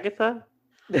to Agatha?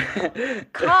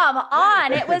 Come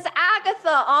on, it was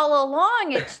Agatha all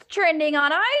along. It's trending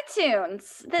on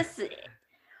iTunes.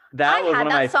 That was one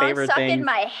of my favorite things. I had that song stuck in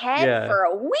my head for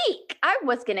a week. I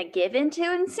was gonna give into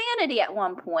insanity at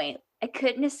one point. I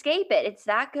couldn't escape it. It's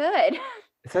that good.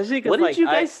 Especially because What did like you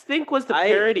guys think was the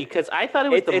parody? Because I thought it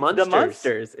was the it's Munsters. the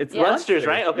Munsters. It's Yeah. Munsters,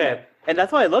 right? Okay. Yeah. And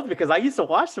that's why I love it, because I used to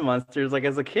watch the Munsters like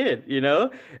as a kid, you know,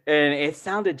 and it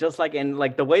sounded just like, and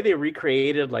like the way they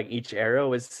recreated like each era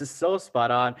was just so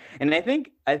spot on. And I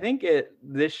think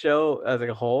this show as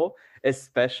a whole is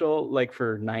special, like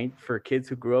for kids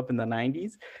who grew up in the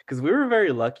 90s, because we were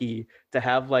very lucky to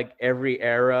have like every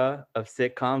era of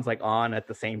sitcoms like on at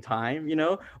the same time. You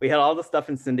know, we had all the stuff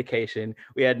in syndication,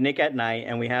 we had Nick at Night,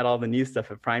 and we had all the new stuff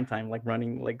at primetime, like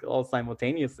running like all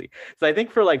simultaneously. So I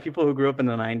think for like people who grew up in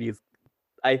the 90s,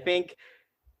 I think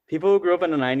people who grew up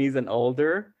in the 90s and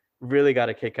older really got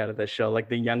a kick out of this show. Like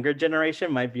the younger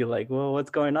generation might be like, well, what's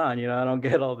going on? You know, I don't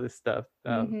get all this stuff. I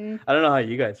don't know how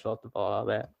you guys felt about all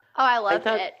that. Oh, I loved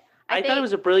it. I thought it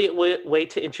was a brilliant way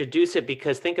to introduce it,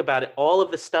 because think about it. All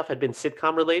of the stuff had been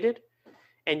sitcom related.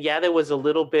 And yeah, there was a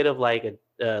little bit of like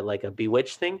a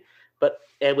Bewitched thing, but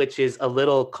which is a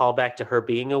little callback to her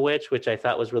being a witch, which I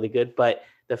thought was really good. But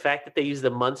the fact that they used the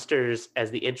Munsters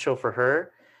as the intro for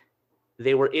her,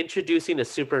 they were introducing a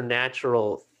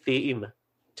supernatural theme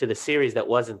to the series that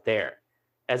wasn't there,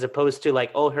 as opposed to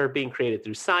like, oh, her being created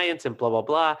through science and blah, blah,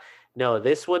 blah. No,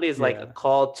 this one is like a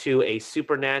call to a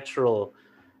supernatural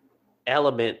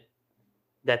element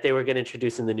that they were going to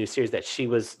introduce in the new series, that she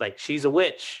was like, she's a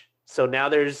witch. So now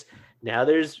there's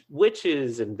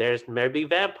witches, and there's maybe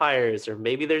vampires, or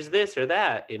maybe there's this or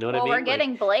that. You know what I mean? Well, we're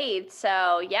getting Blade,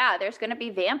 so yeah, there's going to be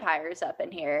vampires up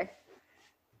in here.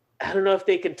 I don't know if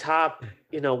they can top,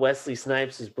 Wesley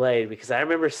Snipes' Blade, because I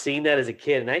remember seeing that as a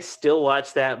kid, and I still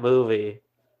watch that movie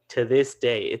to this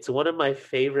day. It's one of my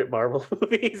favorite Marvel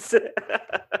movies.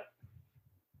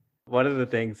 One of the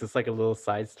things, it's like a little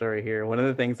side story here. One of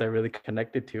the things I really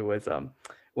connected to was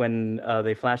when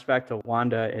they flash back to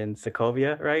Wanda in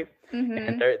Sokovia, right?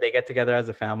 And they get together as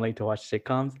a family to watch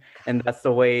sitcoms, and that's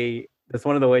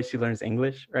one of the ways she learns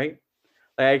English, right?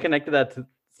 Like I connected that to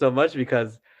so much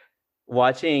because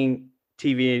watching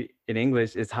TV in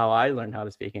English is how I learned how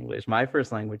to speak English. My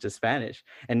first language is Spanish.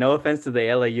 And no offense to the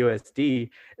LAUSD,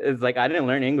 it's like I didn't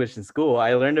learn English in school.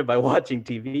 I learned it by watching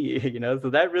TV, so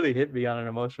that really hit me on an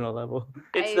emotional level.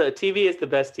 The TV is the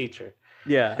best teacher.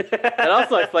 Yeah. It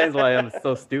also explains why I'm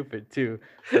so stupid too.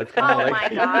 So my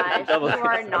gosh, you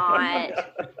are not.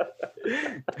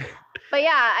 But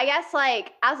yeah, I guess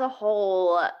like as a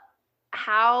whole,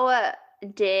 how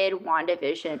did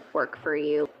WandaVision work for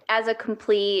you as a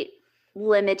complete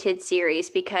limited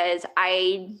series? Because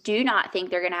I do not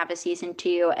think they're going to have a season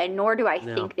 2, and nor do I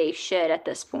think they should at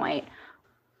this point.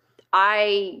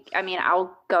 I mean,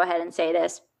 I'll go ahead and say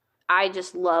this. I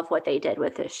just love what they did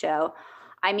with this show.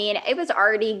 I mean, it was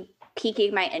already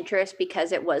piquing my interest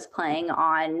because it was playing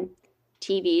on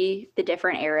TV, the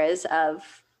different eras of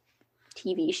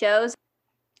TV shows.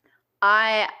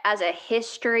 I, as a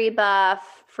history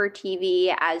buff for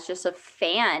TV, as just a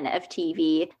fan of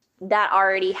TV, that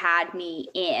already had me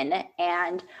in.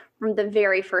 And from the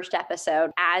very first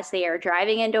episode, as they are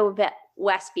driving into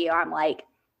Westview, I'm like,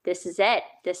 this is it.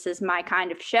 This is my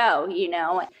kind of show,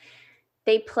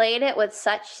 They played it with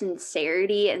such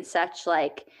sincerity and such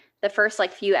like the first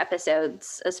like few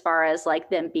episodes, as far as like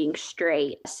them being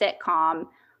straight sitcom.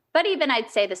 But even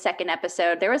I'd say the second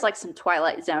episode, there was like some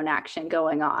Twilight Zone action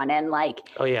going on, and like,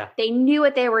 oh yeah, they knew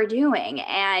what they were doing,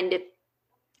 and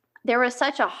there was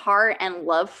such a heart and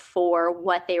love for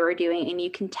what they were doing. And you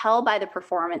can tell by the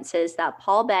performances that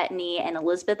Paul Bettany and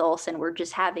Elizabeth Olsen were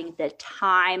just having the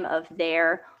time of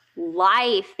their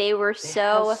life. They were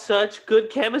such good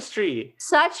chemistry.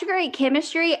 Such great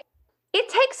chemistry. It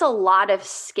takes a lot of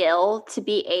skill to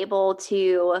be able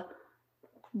to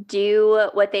do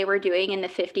what they were doing in the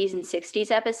 50s and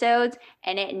 60s episodes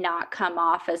and it not come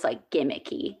off as like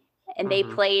gimmicky. And they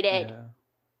played it. Yeah.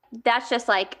 That's just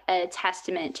like a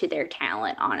testament to their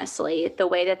talent, honestly, the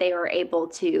way that they were able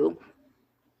to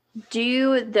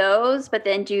do those, but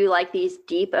then do like these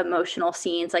deep emotional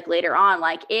scenes, like later on,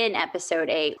 like in episode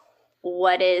 8,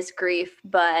 what is grief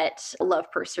but love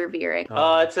persevering?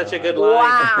 Oh, it's such a good line.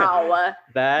 Wow.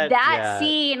 that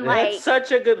scene, like, that's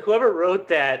such a good, whoever wrote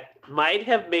that might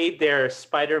have made their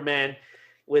Spider-Man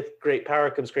with great power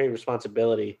comes great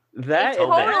responsibility. That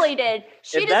totally did.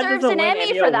 She deserves an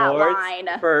Emmy for that line.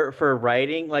 For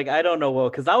writing, like, I don't know,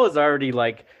 because I was already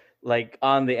like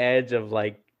on the edge of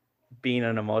like being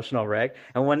an emotional wreck,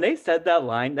 and when they said that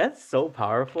line, that's so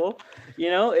powerful.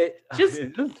 It's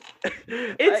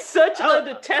such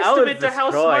a testament to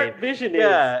how smart Vision is.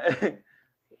 Yeah.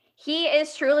 He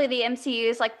is truly the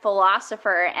MCU's like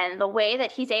philosopher, and the way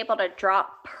that he's able to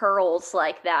drop pearls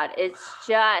like that is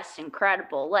just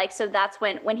incredible. Like, so that's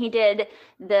when he did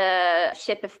the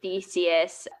Ship of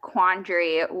Theseus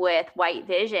quandary with White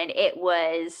Vision, it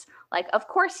was like, of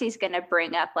course he's going to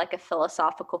bring up like a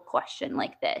philosophical question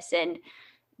like this, and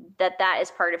that is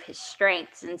part of his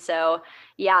strengths. And so,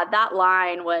 yeah, that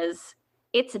line was,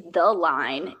 it's the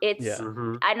line. It's, Yeah.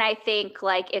 Mhm. and I think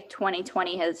like if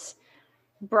 2020 has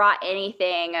brought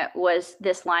anything, was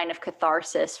this line of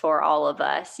catharsis for all of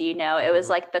us. You know, it was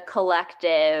like the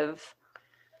collective,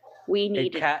 we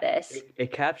needed this.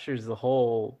 It captures the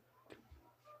whole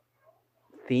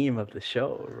theme of the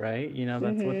show, right? You know,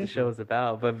 that's what the show is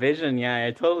about. But Vision, yeah,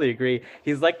 I totally agree.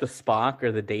 He's like the Spock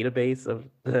or the database of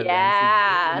the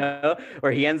Yeah. MCU, you know,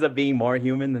 where he ends up being more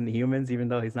human than the humans, even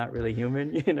though he's not really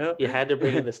human, you know. You had to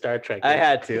bring in the Star Trek. I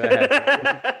had to.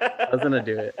 I was gonna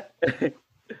do it.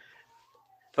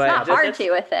 But it's not hard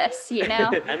to with this, you know.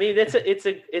 I mean,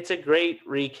 it's a great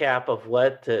recap of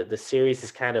what the series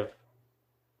is kind of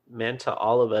meant to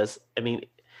all of us. I mean,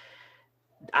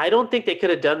 I don't think they could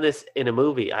have done this in a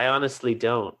movie. I honestly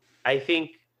don't. I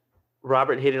think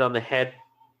Robert hit it on the head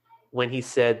when he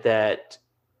said that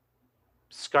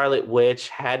Scarlet Witch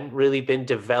hadn't really been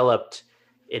developed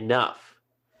enough.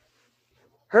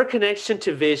 Her connection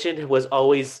to Vision was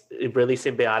always really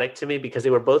symbiotic to me because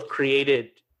they were both created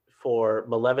for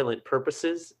malevolent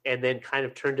purposes and then kind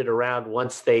of turned it around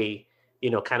once they,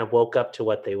 kind of woke up to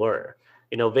what they were.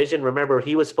 Vision, remember,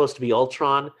 he was supposed to be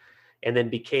Ultron and then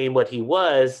became what he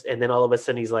was. And then all of a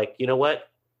sudden he's like, you know what?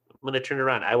 I'm going to turn it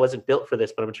around. I wasn't built for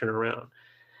this, but I'm going to turn it around.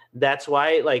 That's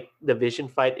why like the Vision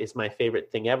fight is my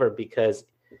favorite thing ever, because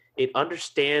it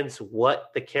understands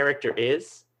what the character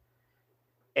is.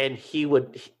 And he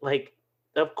would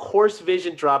of course,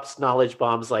 Vision drops knowledge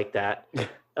bombs like that.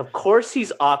 Of course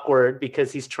he's awkward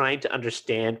because he's trying to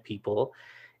understand people.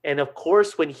 And of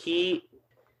course, when he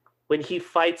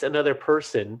fights another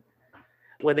person,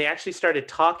 when they actually started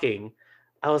talking,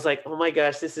 I was like, oh my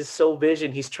gosh, this is so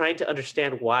Vision. He's trying to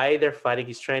understand why they're fighting.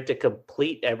 He's trying to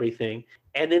complete everything.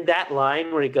 And then that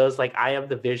line where he goes like, I am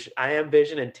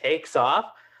Vision, and takes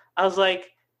off. I was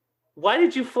like, why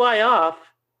did you fly off?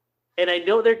 And I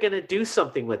know they're going to do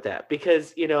something with that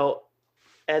because,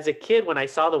 as a kid, when I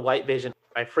saw the White Vision,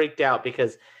 I freaked out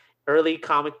because early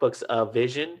comic books of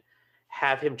Vision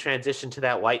have him transition to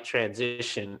that white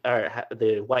transition or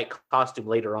the white costume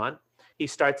later on. He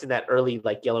starts in that early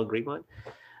yellow and green one.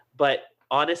 But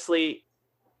honestly,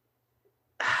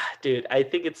 dude, I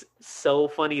think it's so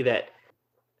funny that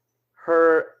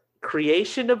her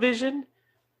creation of Vision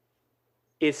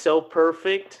is so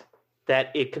perfect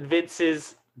that it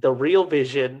convinces the real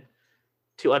Vision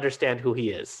to understand who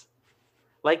he is.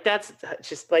 That's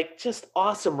just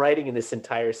awesome writing in this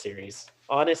entire series,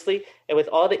 honestly. And with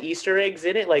all the Easter eggs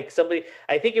in it,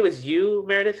 I think it was you,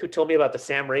 Meredith, who told me about the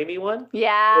Sam Raimi one.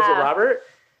 Yeah. Was it Robert?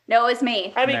 No, it was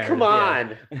me. I mean, Meredith, come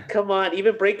on. yeah. Come on.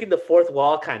 Even breaking the fourth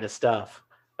wall kind of stuff.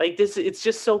 This, it's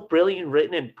just so brilliant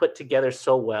written and put together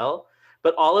so well.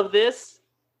 But all of this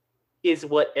is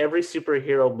what every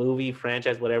superhero movie,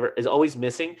 franchise, whatever, is always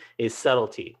missing, is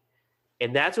subtlety.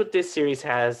 And that's what this series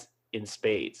has in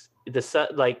spades.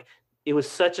 It was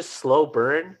such a slow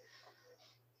burn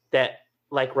that,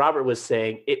 like Robert was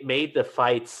saying, it made the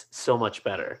fights so much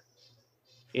better.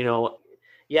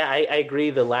 I agree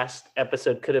the last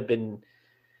episode could have been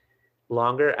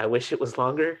longer. I wish it was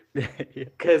longer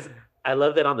because I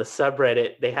love that on the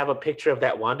subreddit they have a picture of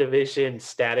that WandaVision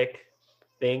static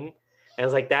thing. And I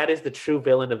was like, that is the true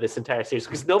villain of this entire series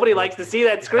because nobody likes to see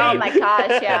that screen. Oh my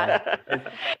gosh, yeah.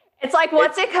 It's like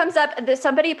once it comes up,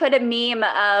 somebody put a meme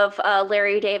of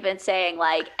Larry David saying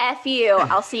F you,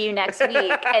 I'll see you next week.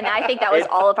 And I think that was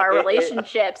all of our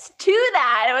relationships to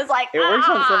that. It was like, it works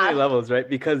on so many levels, right?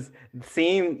 Because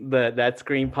seeing that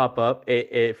screen pop up,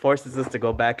 it forces us to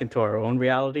go back into our own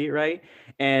reality, right?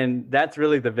 And that's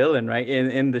really the villain, right?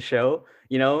 In the show,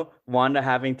 Wanda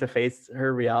having to face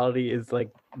her reality is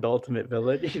the ultimate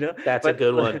villain, That's a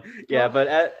good one. Yeah, but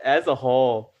as a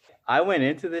whole, I went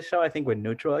into this show, I think, with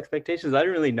neutral expectations. I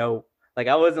didn't really know,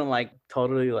 I wasn't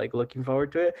totally looking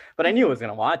forward to it, but I knew I was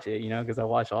gonna watch it, because I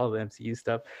watch all the MCU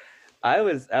stuff. I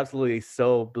was absolutely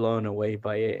so blown away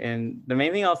by it, and the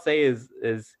main thing I'll say is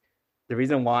the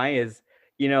reason why is,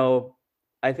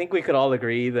 I think we could all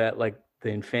agree that the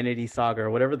Infinity Saga or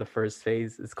whatever the first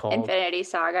phase is called, Infinity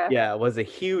Saga, yeah, was a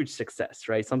huge success,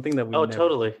 right? Something that we never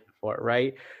totally seen before,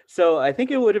 right? So I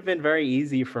think it would have been very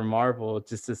easy for Marvel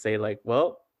just to say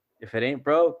well, if it ain't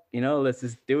broke, let's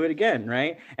just do it again,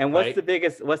 right? And what's the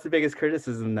biggest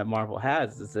criticism that Marvel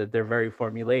has is that they're very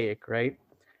formulaic, right?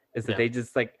 is that Yeah. they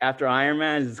just like after Iron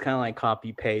Man is kind of like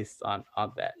copy paste on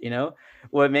that. You know,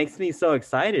 what makes me so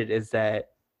excited is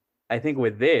that I think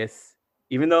with this,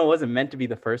 even though it wasn't meant to be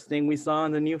the first thing we saw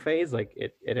in the new phase, like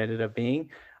it ended up being,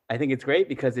 I think it's great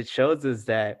because it shows us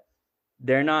that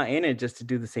they're not in it just to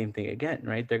do the same thing again,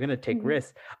 right? They're going to take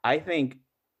risks. I think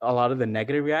a lot of the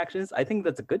negative reactions, I think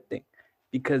that's a good thing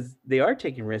because they are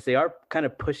taking risks. They are kind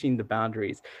of pushing the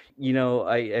boundaries. You know,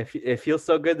 it feels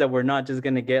so good that we're not just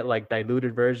going to get like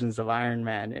diluted versions of Iron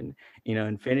Man and, you know,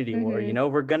 Infinity War. You know,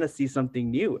 we're going to see something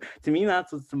new. To me,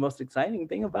 that's what's the most exciting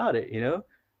thing about it, you know?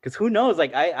 Because who knows?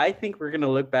 Like, I think we're going to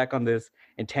look back on this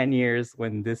in 10 years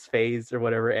when this phase or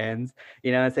whatever ends,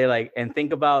 you know, and say like, and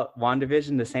think about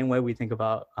WandaVision the same way we think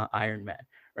about Iron Man,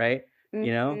 right?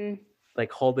 You know,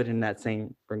 like hold it in that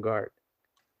same regard.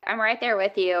 I'm right there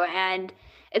with you. And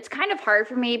it's kind of hard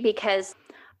for me because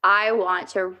I want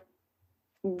to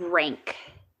rank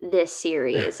this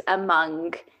series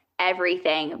among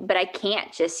everything, but I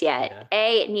can't just yet. Yeah.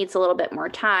 A, it needs a little bit more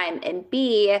time. And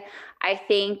B, I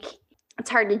think it's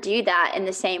hard to do that in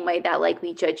the same way that like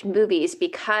we judge movies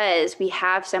because we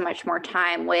have so much more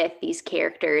time with these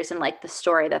characters and like the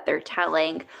story that they're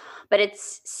telling. But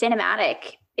it's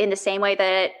cinematic in the same way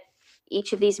that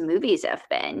each of these movies have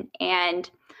been. And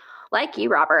like you,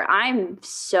 Robert, I'm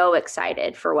so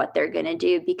excited for what they're going to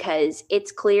do because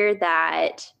it's clear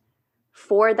that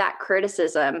for that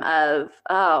criticism of,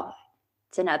 oh,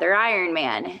 it's another Iron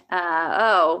Man.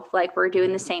 Like we're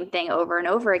doing the same thing over and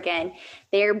over again.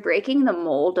 They're breaking the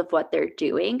mold of what they're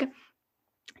doing.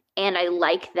 And I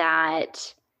like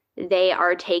that they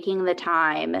are taking the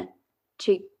time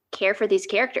to care for these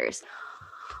characters.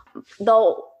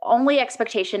 The only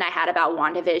expectation I had about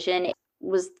WandaVision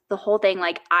was the whole thing.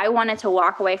 Like I wanted to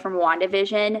walk away from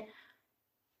WandaVision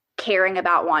caring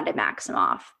about Wanda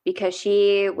Maximoff because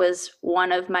she was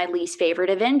one of my least favorite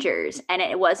Avengers. And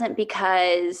it wasn't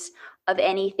because of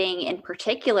anything in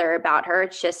particular about her.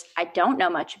 It's just, I don't know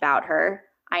much about her.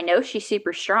 I know she's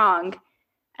super strong.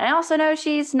 And I also know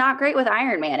she's not great with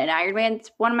Iron Man, and Iron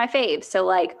Man's one of my faves. So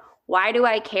like, why do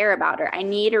I care about her? I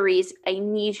need a reason. I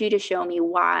need you to show me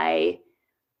why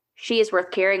she is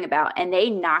worth caring about. And they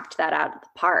knocked that out of the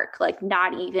park. Like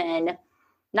not even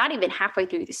halfway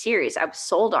through the series, I was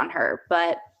sold on her,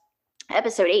 but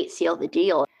episode 8 sealed the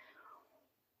deal.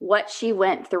 What she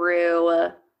went through,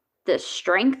 the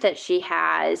strength that she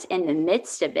has in the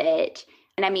midst of it,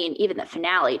 and I mean, even the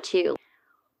finale too.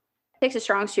 It takes a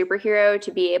strong superhero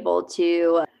to be able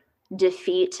to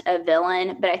defeat a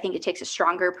villain, but I think it takes a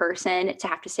stronger person to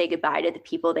have to say goodbye to the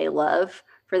people they love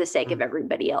for the sake of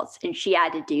everybody else. And she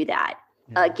had to do that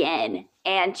again,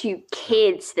 and to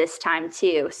kids this time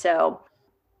too. So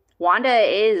Wanda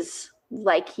is,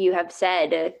 like you have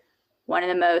said, one of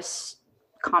the most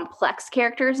complex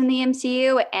characters in the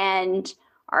MCU and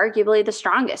arguably the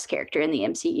strongest character in the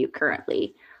MCU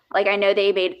currently. Like I know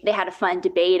they had a fun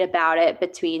debate about it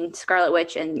between Scarlet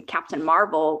Witch and Captain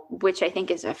Marvel, which I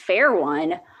think is a fair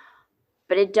one,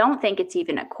 but I don't think it's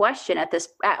even a question at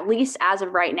least as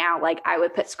of right now. Like I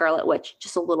would put Scarlet Witch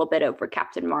just a little bit over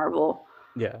Captain Marvel.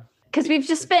 Yeah. Because we've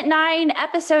just spent 9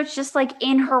 episodes just like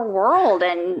in her world,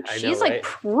 and she's right? like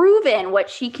proven what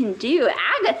she can do.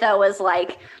 Agatha was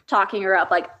like talking her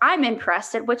up, like, I'm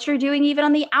impressed at what you're doing even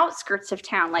on the outskirts of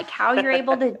town, like how you're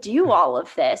able to do all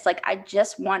of this. Like, I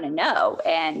just want to know.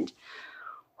 And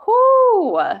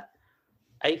whoo, I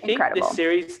think incredible. this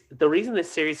series, the reason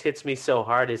this series hits me so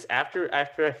hard is after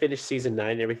I finished season 9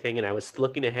 and everything, and I was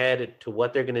looking ahead to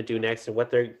what they're going to do next and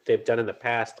what they've done in the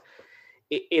past.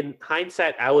 In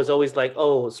hindsight, I was always like,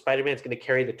 oh, Spider-Man's going to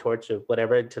carry the torch of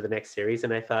whatever into the next series.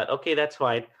 And I thought, okay, that's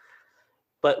fine.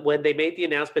 But when they made the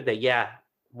announcement that, yeah,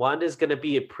 Wanda's going to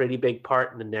be a pretty big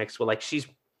part in the next one, like she's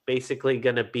basically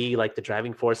going to be like the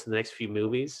driving force in the next few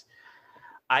movies,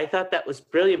 I thought that was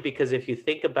brilliant because if you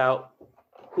think about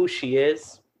who she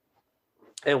is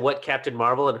and what Captain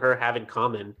Marvel and her have in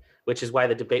common, which is why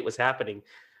the debate was happening,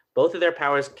 both of their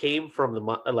powers came from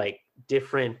the like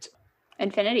different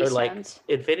Infinity Stones.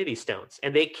 Infinity Stones,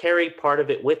 and they carry part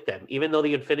of it with them. Even though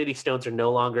the Infinity Stones are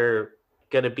no longer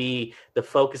going to be the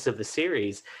focus of the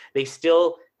series, they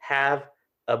still have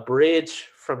a bridge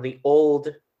from the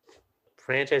old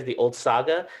franchise, the old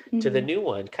saga, to the new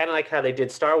one. Kind of like how they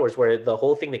did Star Wars, where the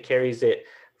whole thing that carries it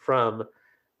from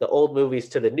the old movies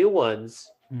to the new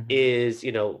ones is,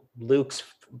 you know, Luke's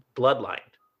bloodline.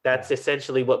 That's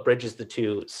essentially what bridges the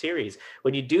two series.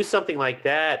 When you do something like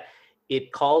that,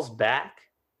 it calls back,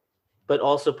 but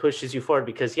also pushes you forward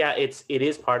because it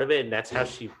is part of it. And that's how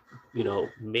she, you know,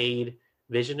 made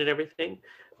Vision and everything.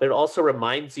 But it also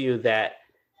reminds you that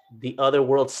the other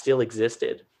world still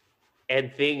existed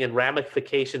and thing and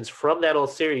ramifications from that old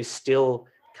series still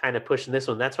kind of pushing this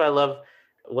one. That's why I love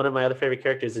one of my other favorite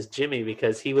characters is Jimmy,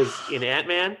 because he was in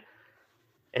Ant-Man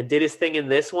and did his thing in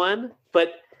this one.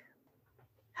 But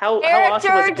how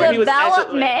awesome was it when he was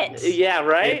development. yeah,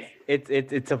 right?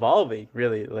 It's evolving,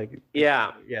 really. Like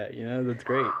Yeah. you know, that's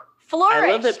great. Flourish.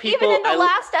 I love that people- Even in the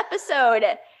last episode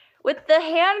with the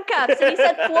handcuffs, and he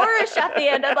said flourish at the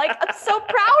end. I'm like, I'm so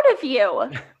proud of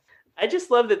you. I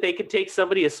just love that they could take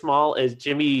somebody as small as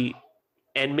Jimmy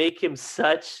and make him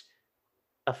such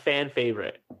a fan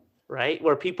favorite, right?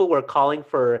 Where people were calling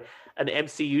for an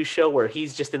MCU show where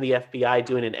he's just in the FBI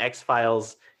doing an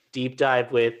X-Files deep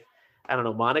dive with, I don't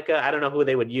know, Monica. I don't know who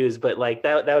they would use, but like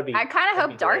that would be. I kind of hope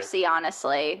great. Darcy,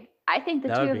 honestly. I think the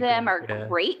That two would of be them good, are yeah.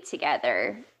 great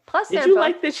together. Plus, Did they're you both...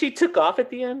 like that she took off at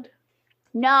the end?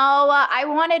 No, I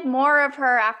wanted more of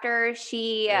her after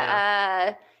she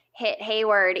hit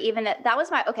Hayward. Even that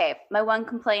was my one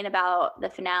complaint about the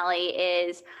finale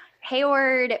is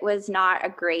Hayward was not a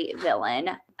great villain.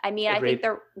 I mean, Agreed. I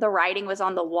think the writing was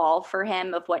on the wall for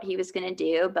him of what he was going to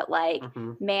do, but like,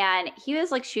 man, he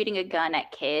was like shooting a gun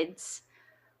at kids.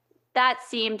 That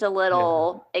seemed a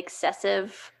little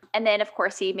excessive. And then, of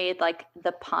course, he made like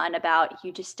the pun about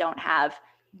you just don't have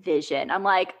vision. I'm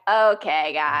like,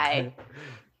 okay, guy.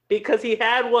 Because he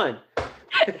had one.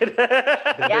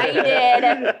 Yeah, he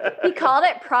did. He called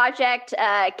it Project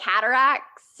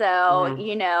Cataract. So,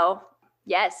 you know,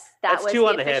 yes, That's was two the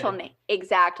on the head. official name.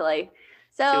 Exactly.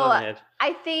 So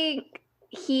I think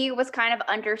he was kind of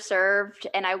underserved,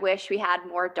 and I wish we had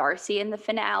more Darcy in the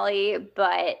finale.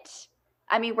 But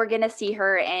I mean, we're gonna see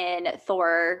her in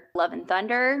Thor: Love and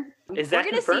Thunder. Is that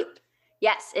confirmed?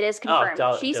 Yes, it is confirmed.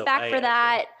 She's back for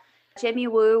that. Jimmy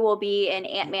Woo will be in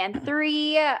Ant-Man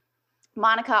 3.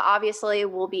 Monica obviously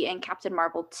will be in Captain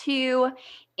Marvel 2.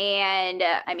 And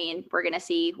I mean, we're going to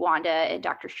see Wanda and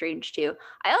Doctor Strange too.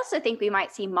 I also think we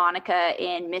might see Monica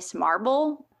in Miss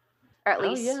Marvel, or at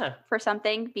least for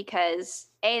something, because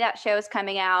A, that show is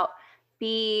coming out.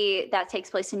 B, that takes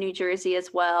place in New Jersey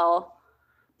as well.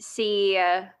 C,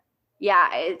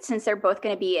 since they're both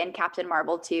going to be in Captain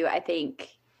Marvel 2, I think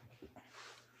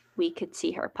we could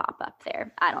see her pop up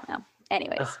there. I don't know.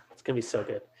 Anyways. It's going to be so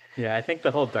good. Yeah, I think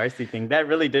the whole Darcy thing, that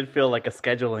really did feel like a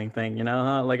scheduling thing, you know?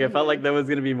 Huh? Like, I felt like there was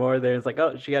going to be more there. It's like,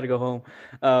 oh, she got to go home.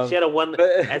 She had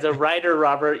as a writer,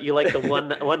 Robert, you like the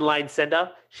one-line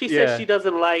send-off? She says she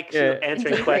doesn't like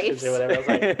answering questions or whatever.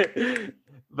 I was like...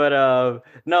 But,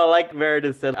 no, like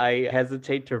Meredith said, I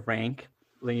hesitate to rank,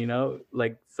 you know,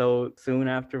 like so soon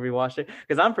after we watch it,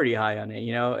 because I'm pretty high on it,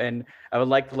 you know, and I would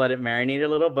like to let it marinate a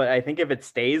little, but I think if it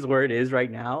stays where it is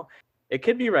right now, it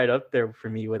could be right up there for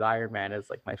me with Iron Man as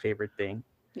like my favorite thing.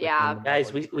 Yeah.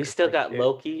 Guys, we still got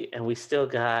Loki, and we still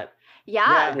got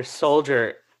Winter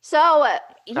Soldier. So,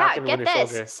 get Winter this.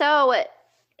 Soldier. So,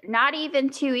 not even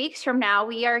 2 weeks from now,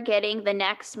 we are getting the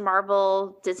next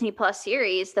Marvel Disney Plus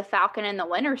series, The Falcon and the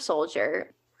Winter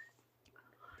Soldier.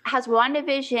 Has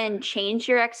WandaVision changed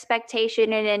your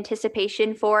expectation and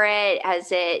anticipation for it?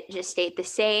 Has it just stayed the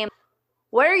same?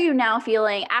 What are you now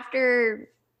feeling after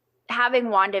having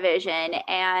WandaVision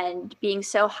and being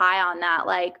so high on that?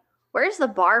 Like, where's the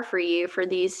bar for you for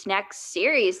these next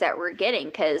series that we're getting?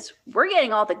 Because we're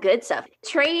getting all the good stuff.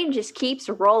 Train just keeps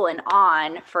rolling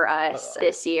on for us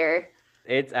this year.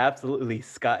 It's absolutely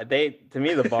to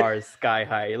me, the bar is sky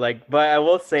high. Like, but I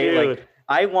will say, like,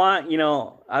 I want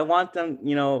them,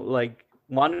 you know, like,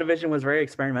 WandaVision was very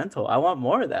experimental. I want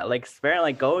more of that.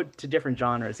 Like, go to different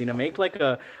genres, you know, make like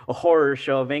a horror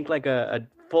show, make like a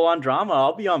full-on drama.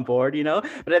 I'll be on board, you know.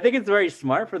 But I think it's very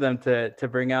smart for them to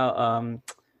bring out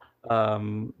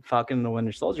Falcon and the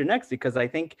Winter Soldier next, because I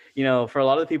think, you know, for a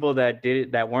lot of the people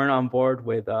that weren't on board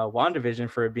with WandaVision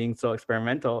for it being so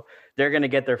experimental, they're gonna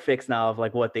get their fix now of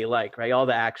like what they like, right? All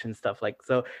the action stuff, like,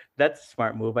 so that's a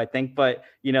smart move, I think. But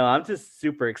you know, I'm just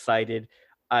super excited.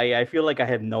 I feel like I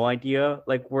have no idea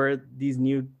like where these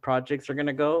new projects are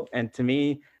gonna go, and to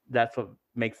me, that's what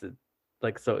makes it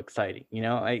like so exciting. You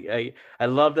know, I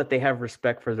love that they have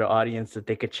respect for their audience, that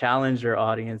they could challenge their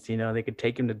audience, you know, they could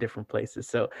take them to different places.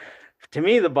 So to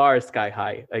me, the bar is sky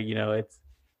high. You know,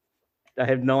 I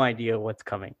have no idea what's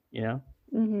coming, you know.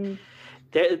 Mm-hmm.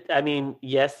 I mean,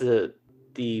 yes,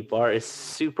 the bar is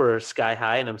super sky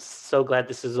high, and I'm so glad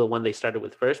this is the one they started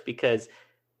with first, because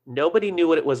nobody knew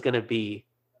what it was going to be.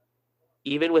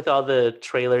 Even with all the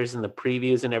trailers and the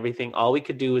previews and everything, all we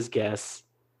could do was guess.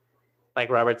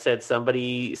 Like Robert said, some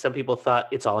people thought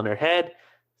it's all in her head.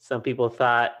 Some people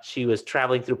thought she was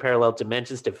traveling through parallel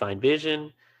dimensions to find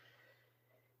Vision.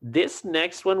 This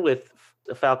next one with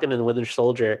the Falcon and the Winter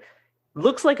Soldier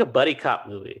looks like a buddy cop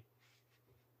movie.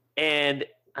 And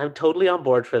I'm totally on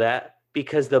board for that.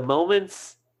 because the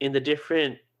moments in the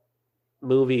different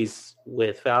movies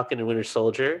with Falcon and Winter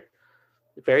Soldier,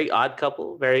 very odd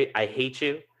couple, very I hate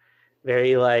you,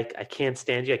 very like I can't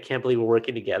stand you, I can't believe we're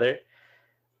working together.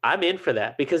 I'm in for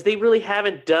that because they really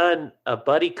haven't done a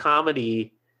buddy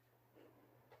comedy.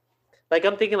 Like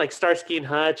I'm thinking like Starsky and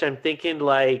Hutch. I'm thinking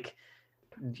like,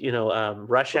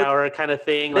 Rush Hour kind of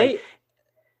thing. Like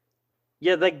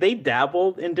they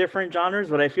dabbled in different genres,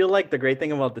 but I feel like the great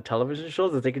thing about the television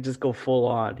shows is they could just go full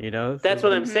on, That's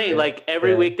what I'm saying. Like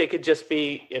every week they could just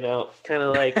be, kind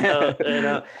of like,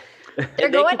 They're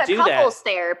going to couples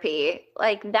therapy.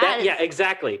 Like that. Yeah,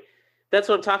 exactly. That's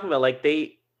what I'm talking about. Like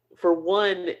for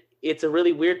one, it's a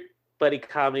really weird buddy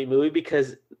comedy movie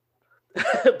because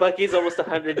Bucky's almost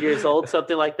 100 years old,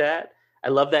 something like that. I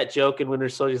love that joke in Winter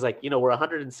Soldier. He's like, we're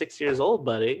 106 years old,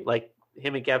 buddy. Like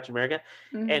him and Captain America.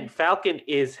 Mm-hmm. And Falcon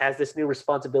has this new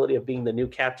responsibility of being the new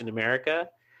Captain America.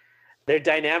 Their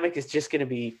dynamic is just going to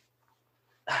be,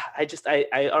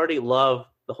 I already love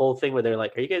the whole thing where they're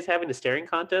like, are you guys having a staring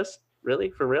contest?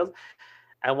 Really? For real?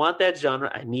 I want that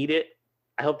genre. I need it.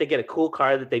 I hope they get a cool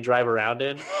car that they drive around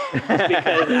in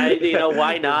because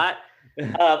why not?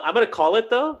 I'm going to call it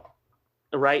though.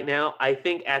 Right now, I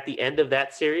think at the end of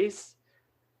that series,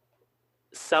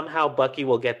 somehow Bucky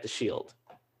will get the shield.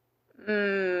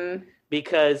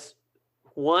 Because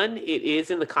one, it is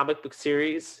in the comic book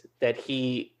series that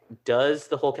he does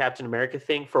the whole Captain America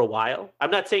thing for a while.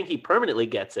 I'm not saying he permanently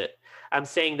gets it. I'm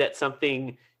saying that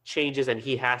something changes and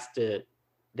he has to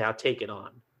now take it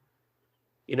on.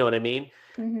 You know what I mean?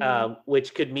 Mm-hmm.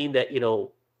 Which could mean that,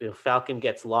 Falcon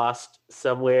gets lost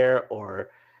somewhere or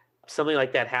something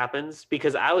like that happens,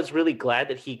 because I was really glad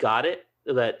that he got it,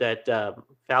 that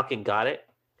Falcon got it,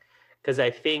 because I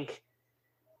think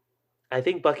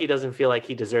Bucky doesn't feel like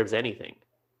he deserves anything.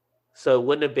 So it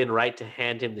wouldn't have been right to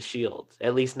hand him the shield,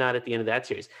 at least not at the end of that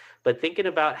series. But thinking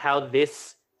about how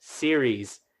this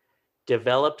series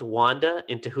developed Wanda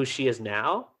into who she is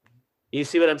now, you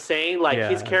see what I'm saying? Like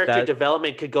his character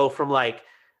development could go from like,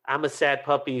 I'm a sad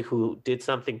puppy who did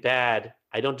something bad,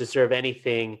 I don't deserve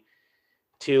anything,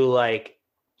 to like,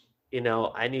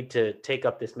 I need to take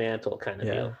up this mantle kind of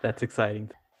deal. That's exciting.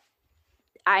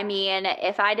 I mean,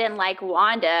 if I didn't like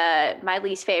Wanda, my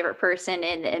least favorite person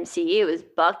in the MCU is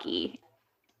Bucky.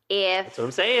 That's what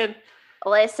I'm saying.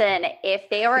 Listen, if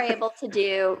they were able to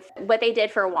do what they did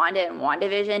for Wanda and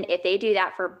WandaVision, if they do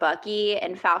that for Bucky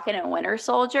and Falcon and Winter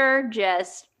Soldier,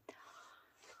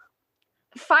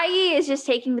 Feige is just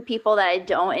taking the people that I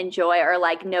don't enjoy or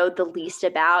like know the least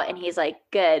about, and he's like,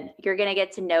 good, you're going to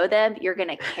get to know them, you're going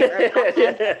to care about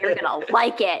them, you're going to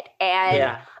like it.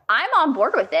 And I'm on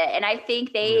board with it. And I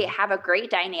think they have a great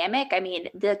dynamic. I mean,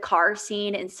 the car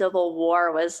scene in Civil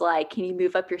War was like, can you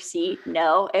move up your seat?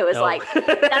 No, it was like,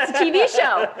 that's a TV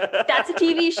show. That's a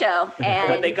TV show. And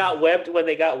when they got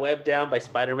webbed down by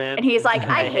Spider-Man. And he's like,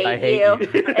 I hate you.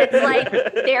 It's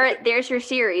like, there's your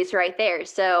series right there.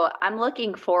 So I'm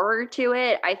looking forward to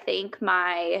it. I think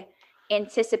my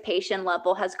anticipation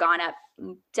level has gone up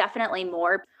definitely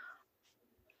more.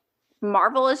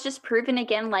 Marvel is just proven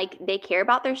again, like they care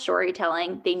about their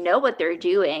storytelling. They know what they're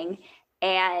doing.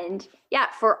 And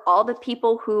for all the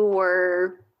people who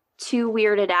were too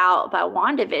weirded out by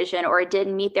WandaVision or it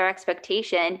didn't meet their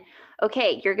expectation,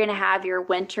 okay, you're going to have your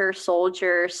Winter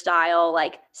Soldier style,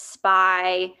 like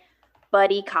spy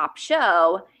buddy cop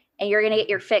show, and you're going to get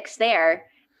your fix there.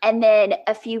 And then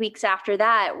a few weeks after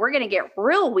that, we're going to get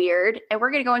real weird and we're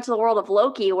going to go into the world of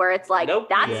Loki where it's like,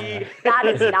 that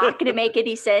is not going to make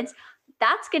any sense.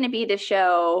 That's going to be the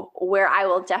show where I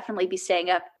will definitely be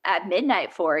staying up at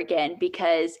midnight for again,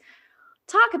 because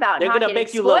talk about they're going to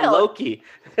make you love Loki.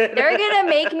 They're going to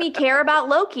make me care about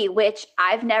Loki, which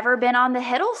I've never been on the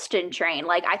Hiddleston train.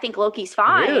 Like, I think Loki's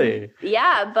fine. Really?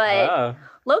 Yeah, but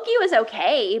Loki was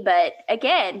okay. But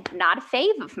again, not a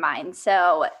fave of mine.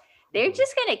 So they're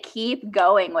just going to keep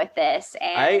going with this.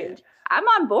 And I'm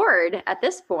on board at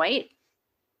this point.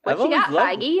 What you got,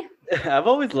 Feige? I've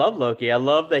always loved Loki. I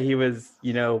love that he was,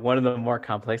 one of the more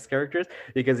complex characters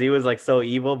because he was like so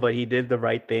evil, but he did the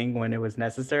right thing when it was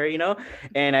necessary,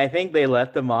 And I think they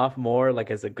left him off more like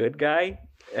as a good guy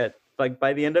at like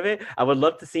by the end of it. I would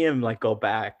love to see him like go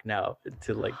back now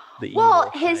to like the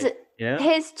evil side,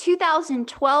 his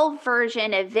 2012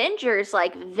 version Avengers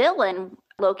like villain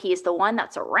Loki is the one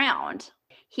that's around.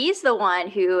 He's the one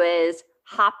who is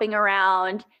hopping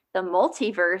around the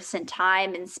multiverse and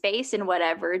time and space and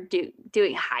whatever,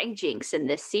 doing hijinks in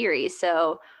this series.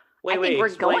 So I think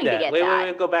we're going to get that.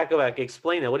 Wait, go back.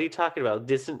 Explain that. What are you talking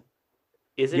about? Isn't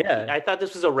I thought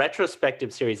this was a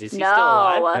retrospective series. Is he still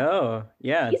alive? No,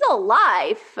 yeah. He's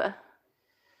alive.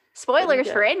 Spoilers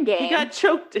for Endgame.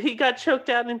 He got choked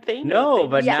out in Thanos. No,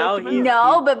 but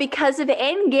now but because of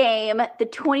Endgame, the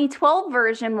 2012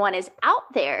 version one is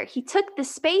out there. He took the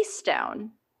Space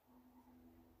Stone.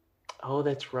 Oh,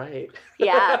 that's right.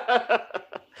 Yeah.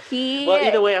 Well,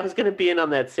 either way, I was going to be in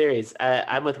on that series.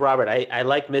 I'm with Robert. I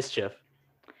like Mischief.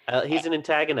 He's an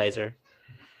antagonizer.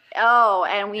 Oh,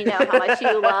 and we know how much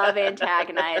you love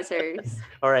antagonizers.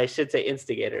 Or I should say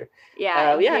instigator.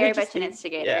 Yeah, very much an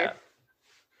instigator.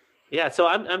 Yeah, so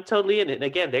I'm totally in it. And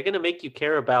again, they're going to make you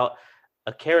care about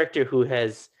a character who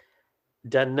has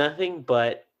done nothing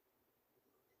but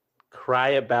cry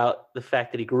about the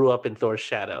fact that he grew up in Thor's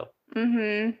shadow.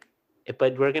 Mm-hmm.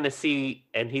 But we're going to see,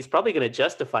 and he's probably going to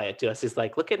justify it to us. He's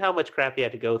like, look at how much crap he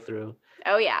had to go through.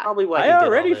 Oh, yeah. Probably why I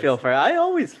already feel for him. I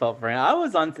always felt for him. I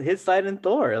was on his side in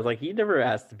Thor. I was like, he never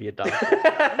asked to be a doctor.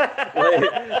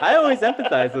 I always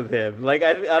empathize with him. Like,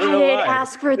 I don't know why. I didn't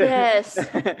ask for this.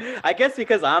 I guess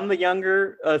because I'm the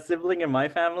younger sibling in my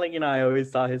family, I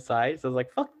always saw his side. So I was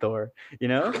like, fuck Thor,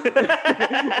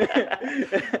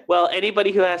 Well,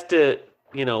 anybody who has to,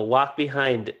 walk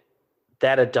behind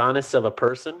that Adonis of a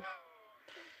person,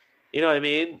 you know what I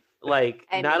mean? Like,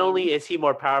 not only is he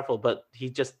more powerful, but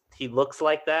he looks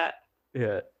like that.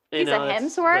 Yeah. He's a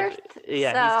Hemsworth. He's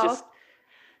just,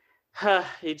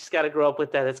 you just got to grow up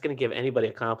with that. That's going to give anybody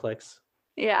a complex.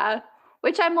 Yeah.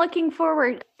 Which I am looking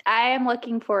forward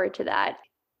to that.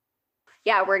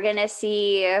 Yeah. We're going to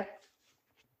see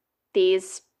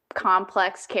these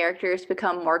complex characters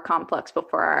become more complex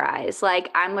before our eyes. Like,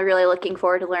 I'm really looking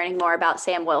forward to learning more about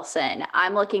Sam Wilson.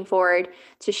 I'm looking forward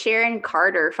to Sharon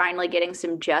Carter finally getting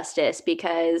some justice,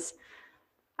 because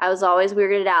I was always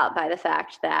weirded out by the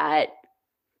fact that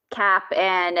Cap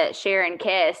and Sharon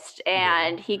kissed,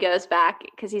 and he goes back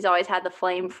because he's always had the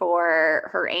flame for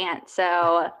her aunt.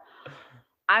 So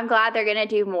I'm glad they're gonna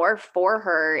do more for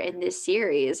her in this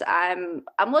series. I'm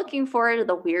looking forward to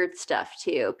the weird stuff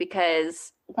too,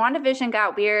 because WandaVision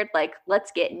got weird. Like,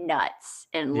 let's get nuts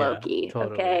in Loki.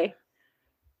 Totally. Okay.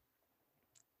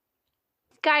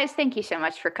 Guys, thank you so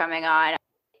much for coming on.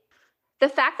 The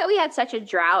fact that we had such a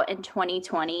drought in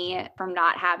 2020 from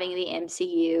not having the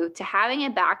MCU to having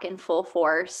it back in full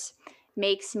force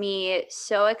makes me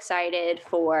so excited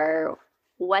for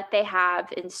what they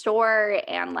have in store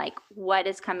and like what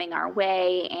is coming our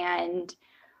way. And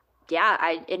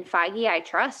yeah, in Feige, I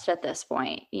trust at this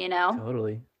point,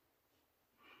 Totally.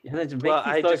 Yeah, that makes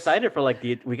me so excited for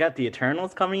we got the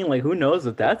Eternals coming. Like, who knows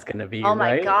what that's gonna be? Oh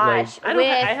my gosh! Like,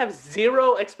 I have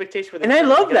zero expectation for this. And I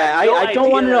love that. I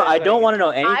don't want to know. I don't want to know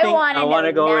anything. I want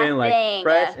to go in like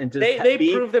fresh and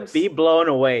just be blown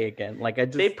away again.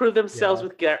 Like, they proved themselves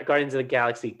with Guardians of the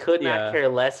Galaxy. Could not care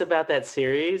less about that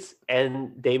series,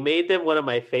 and they made them one of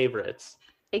my favorites.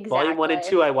 Exactly. Volume 1 and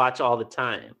 2 I watch all the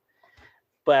time.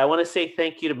 But I want to say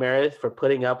thank you to Meredith for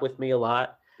putting up with me a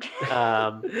lot.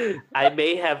 I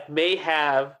may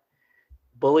have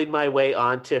bullied my way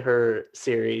onto her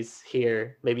series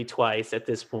here, maybe twice at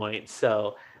this point.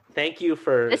 So thank you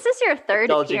for. This is your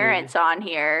third appearance on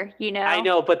here, I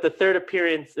know, but the third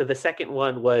appearance, the second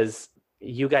one was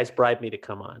you guys bribed me to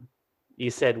come on. You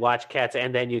said watch Cats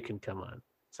and then you can come on.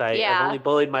 So I've only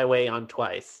bullied my way on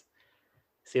twice.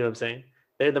 See what I'm saying?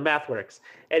 The math works.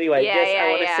 Anyway, I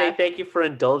want to say thank you for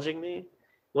indulging me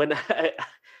when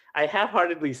I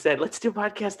half-heartedly said, let's do a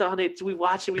podcast on it. We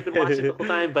watched it. We've been watching it the whole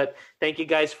time. But thank you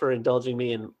guys for indulging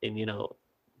me in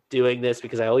doing this,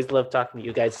 because I always love talking to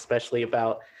you guys, especially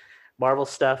about Marvel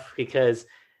stuff, because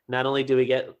not only do we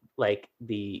get like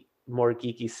the more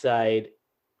geeky side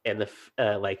and the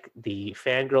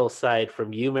fangirl side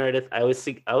from you, Meredith, I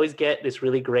always get this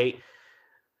really great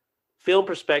film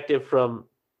perspective from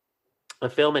a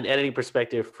film and editing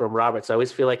perspective from Robert. So I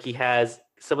always feel like he has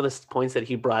some of the points that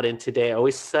he brought in today are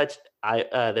always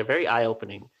they're very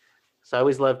eye-opening. So I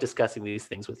always love discussing these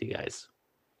things with you guys.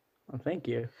 Well, thank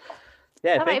you.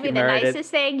 Yeah, that might be the Meredith.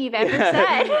 nicest thing you've ever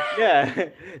said. Yeah.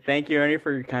 Thank you, Ernie,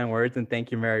 for your kind words, and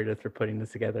thank you, Meredith, for putting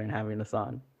this together and having us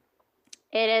on.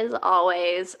 It is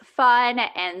always fun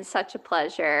and such a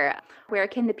pleasure. Where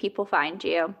can the people find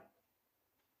you?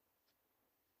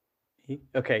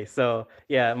 Okay, so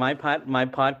yeah, my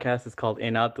podcast is called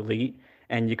In Out Delete,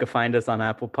 and you can find us on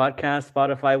Apple Podcasts,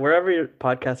 Spotify, wherever your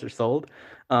podcasts are sold.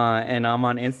 And I'm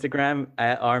on Instagram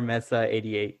at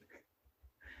rmesa88.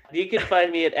 You can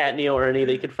find me at Neo Ernie.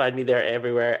 You can find me there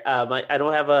everywhere. I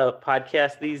don't have a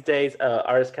podcast these days.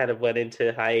 Ours kind of went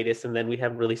into hiatus, and then we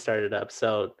haven't really started up.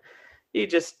 So you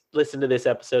just listen to this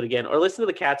episode again, or listen to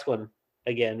the Cats one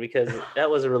again, because that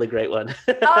was a really great one.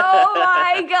 Oh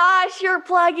my gosh, you're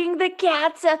plugging the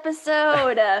Cats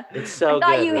episode. It's so good.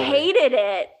 I thought you hated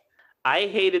it. I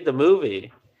hated the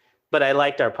movie, but I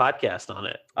liked our podcast on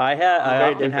it. I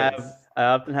Very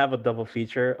often have a double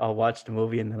feature. I'll watch the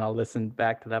movie and then I'll listen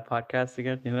back to that podcast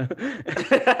again.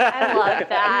 I love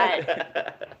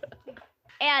that.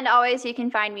 And always, you can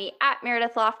find me at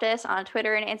Meredith Loftus on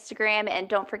Twitter and Instagram. And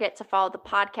don't forget to follow the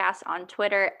podcast on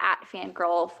Twitter at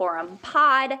Fangirl Forum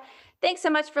Pod. Thanks so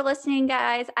much for listening,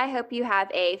 guys. I hope you have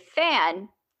a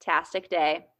fantastic day.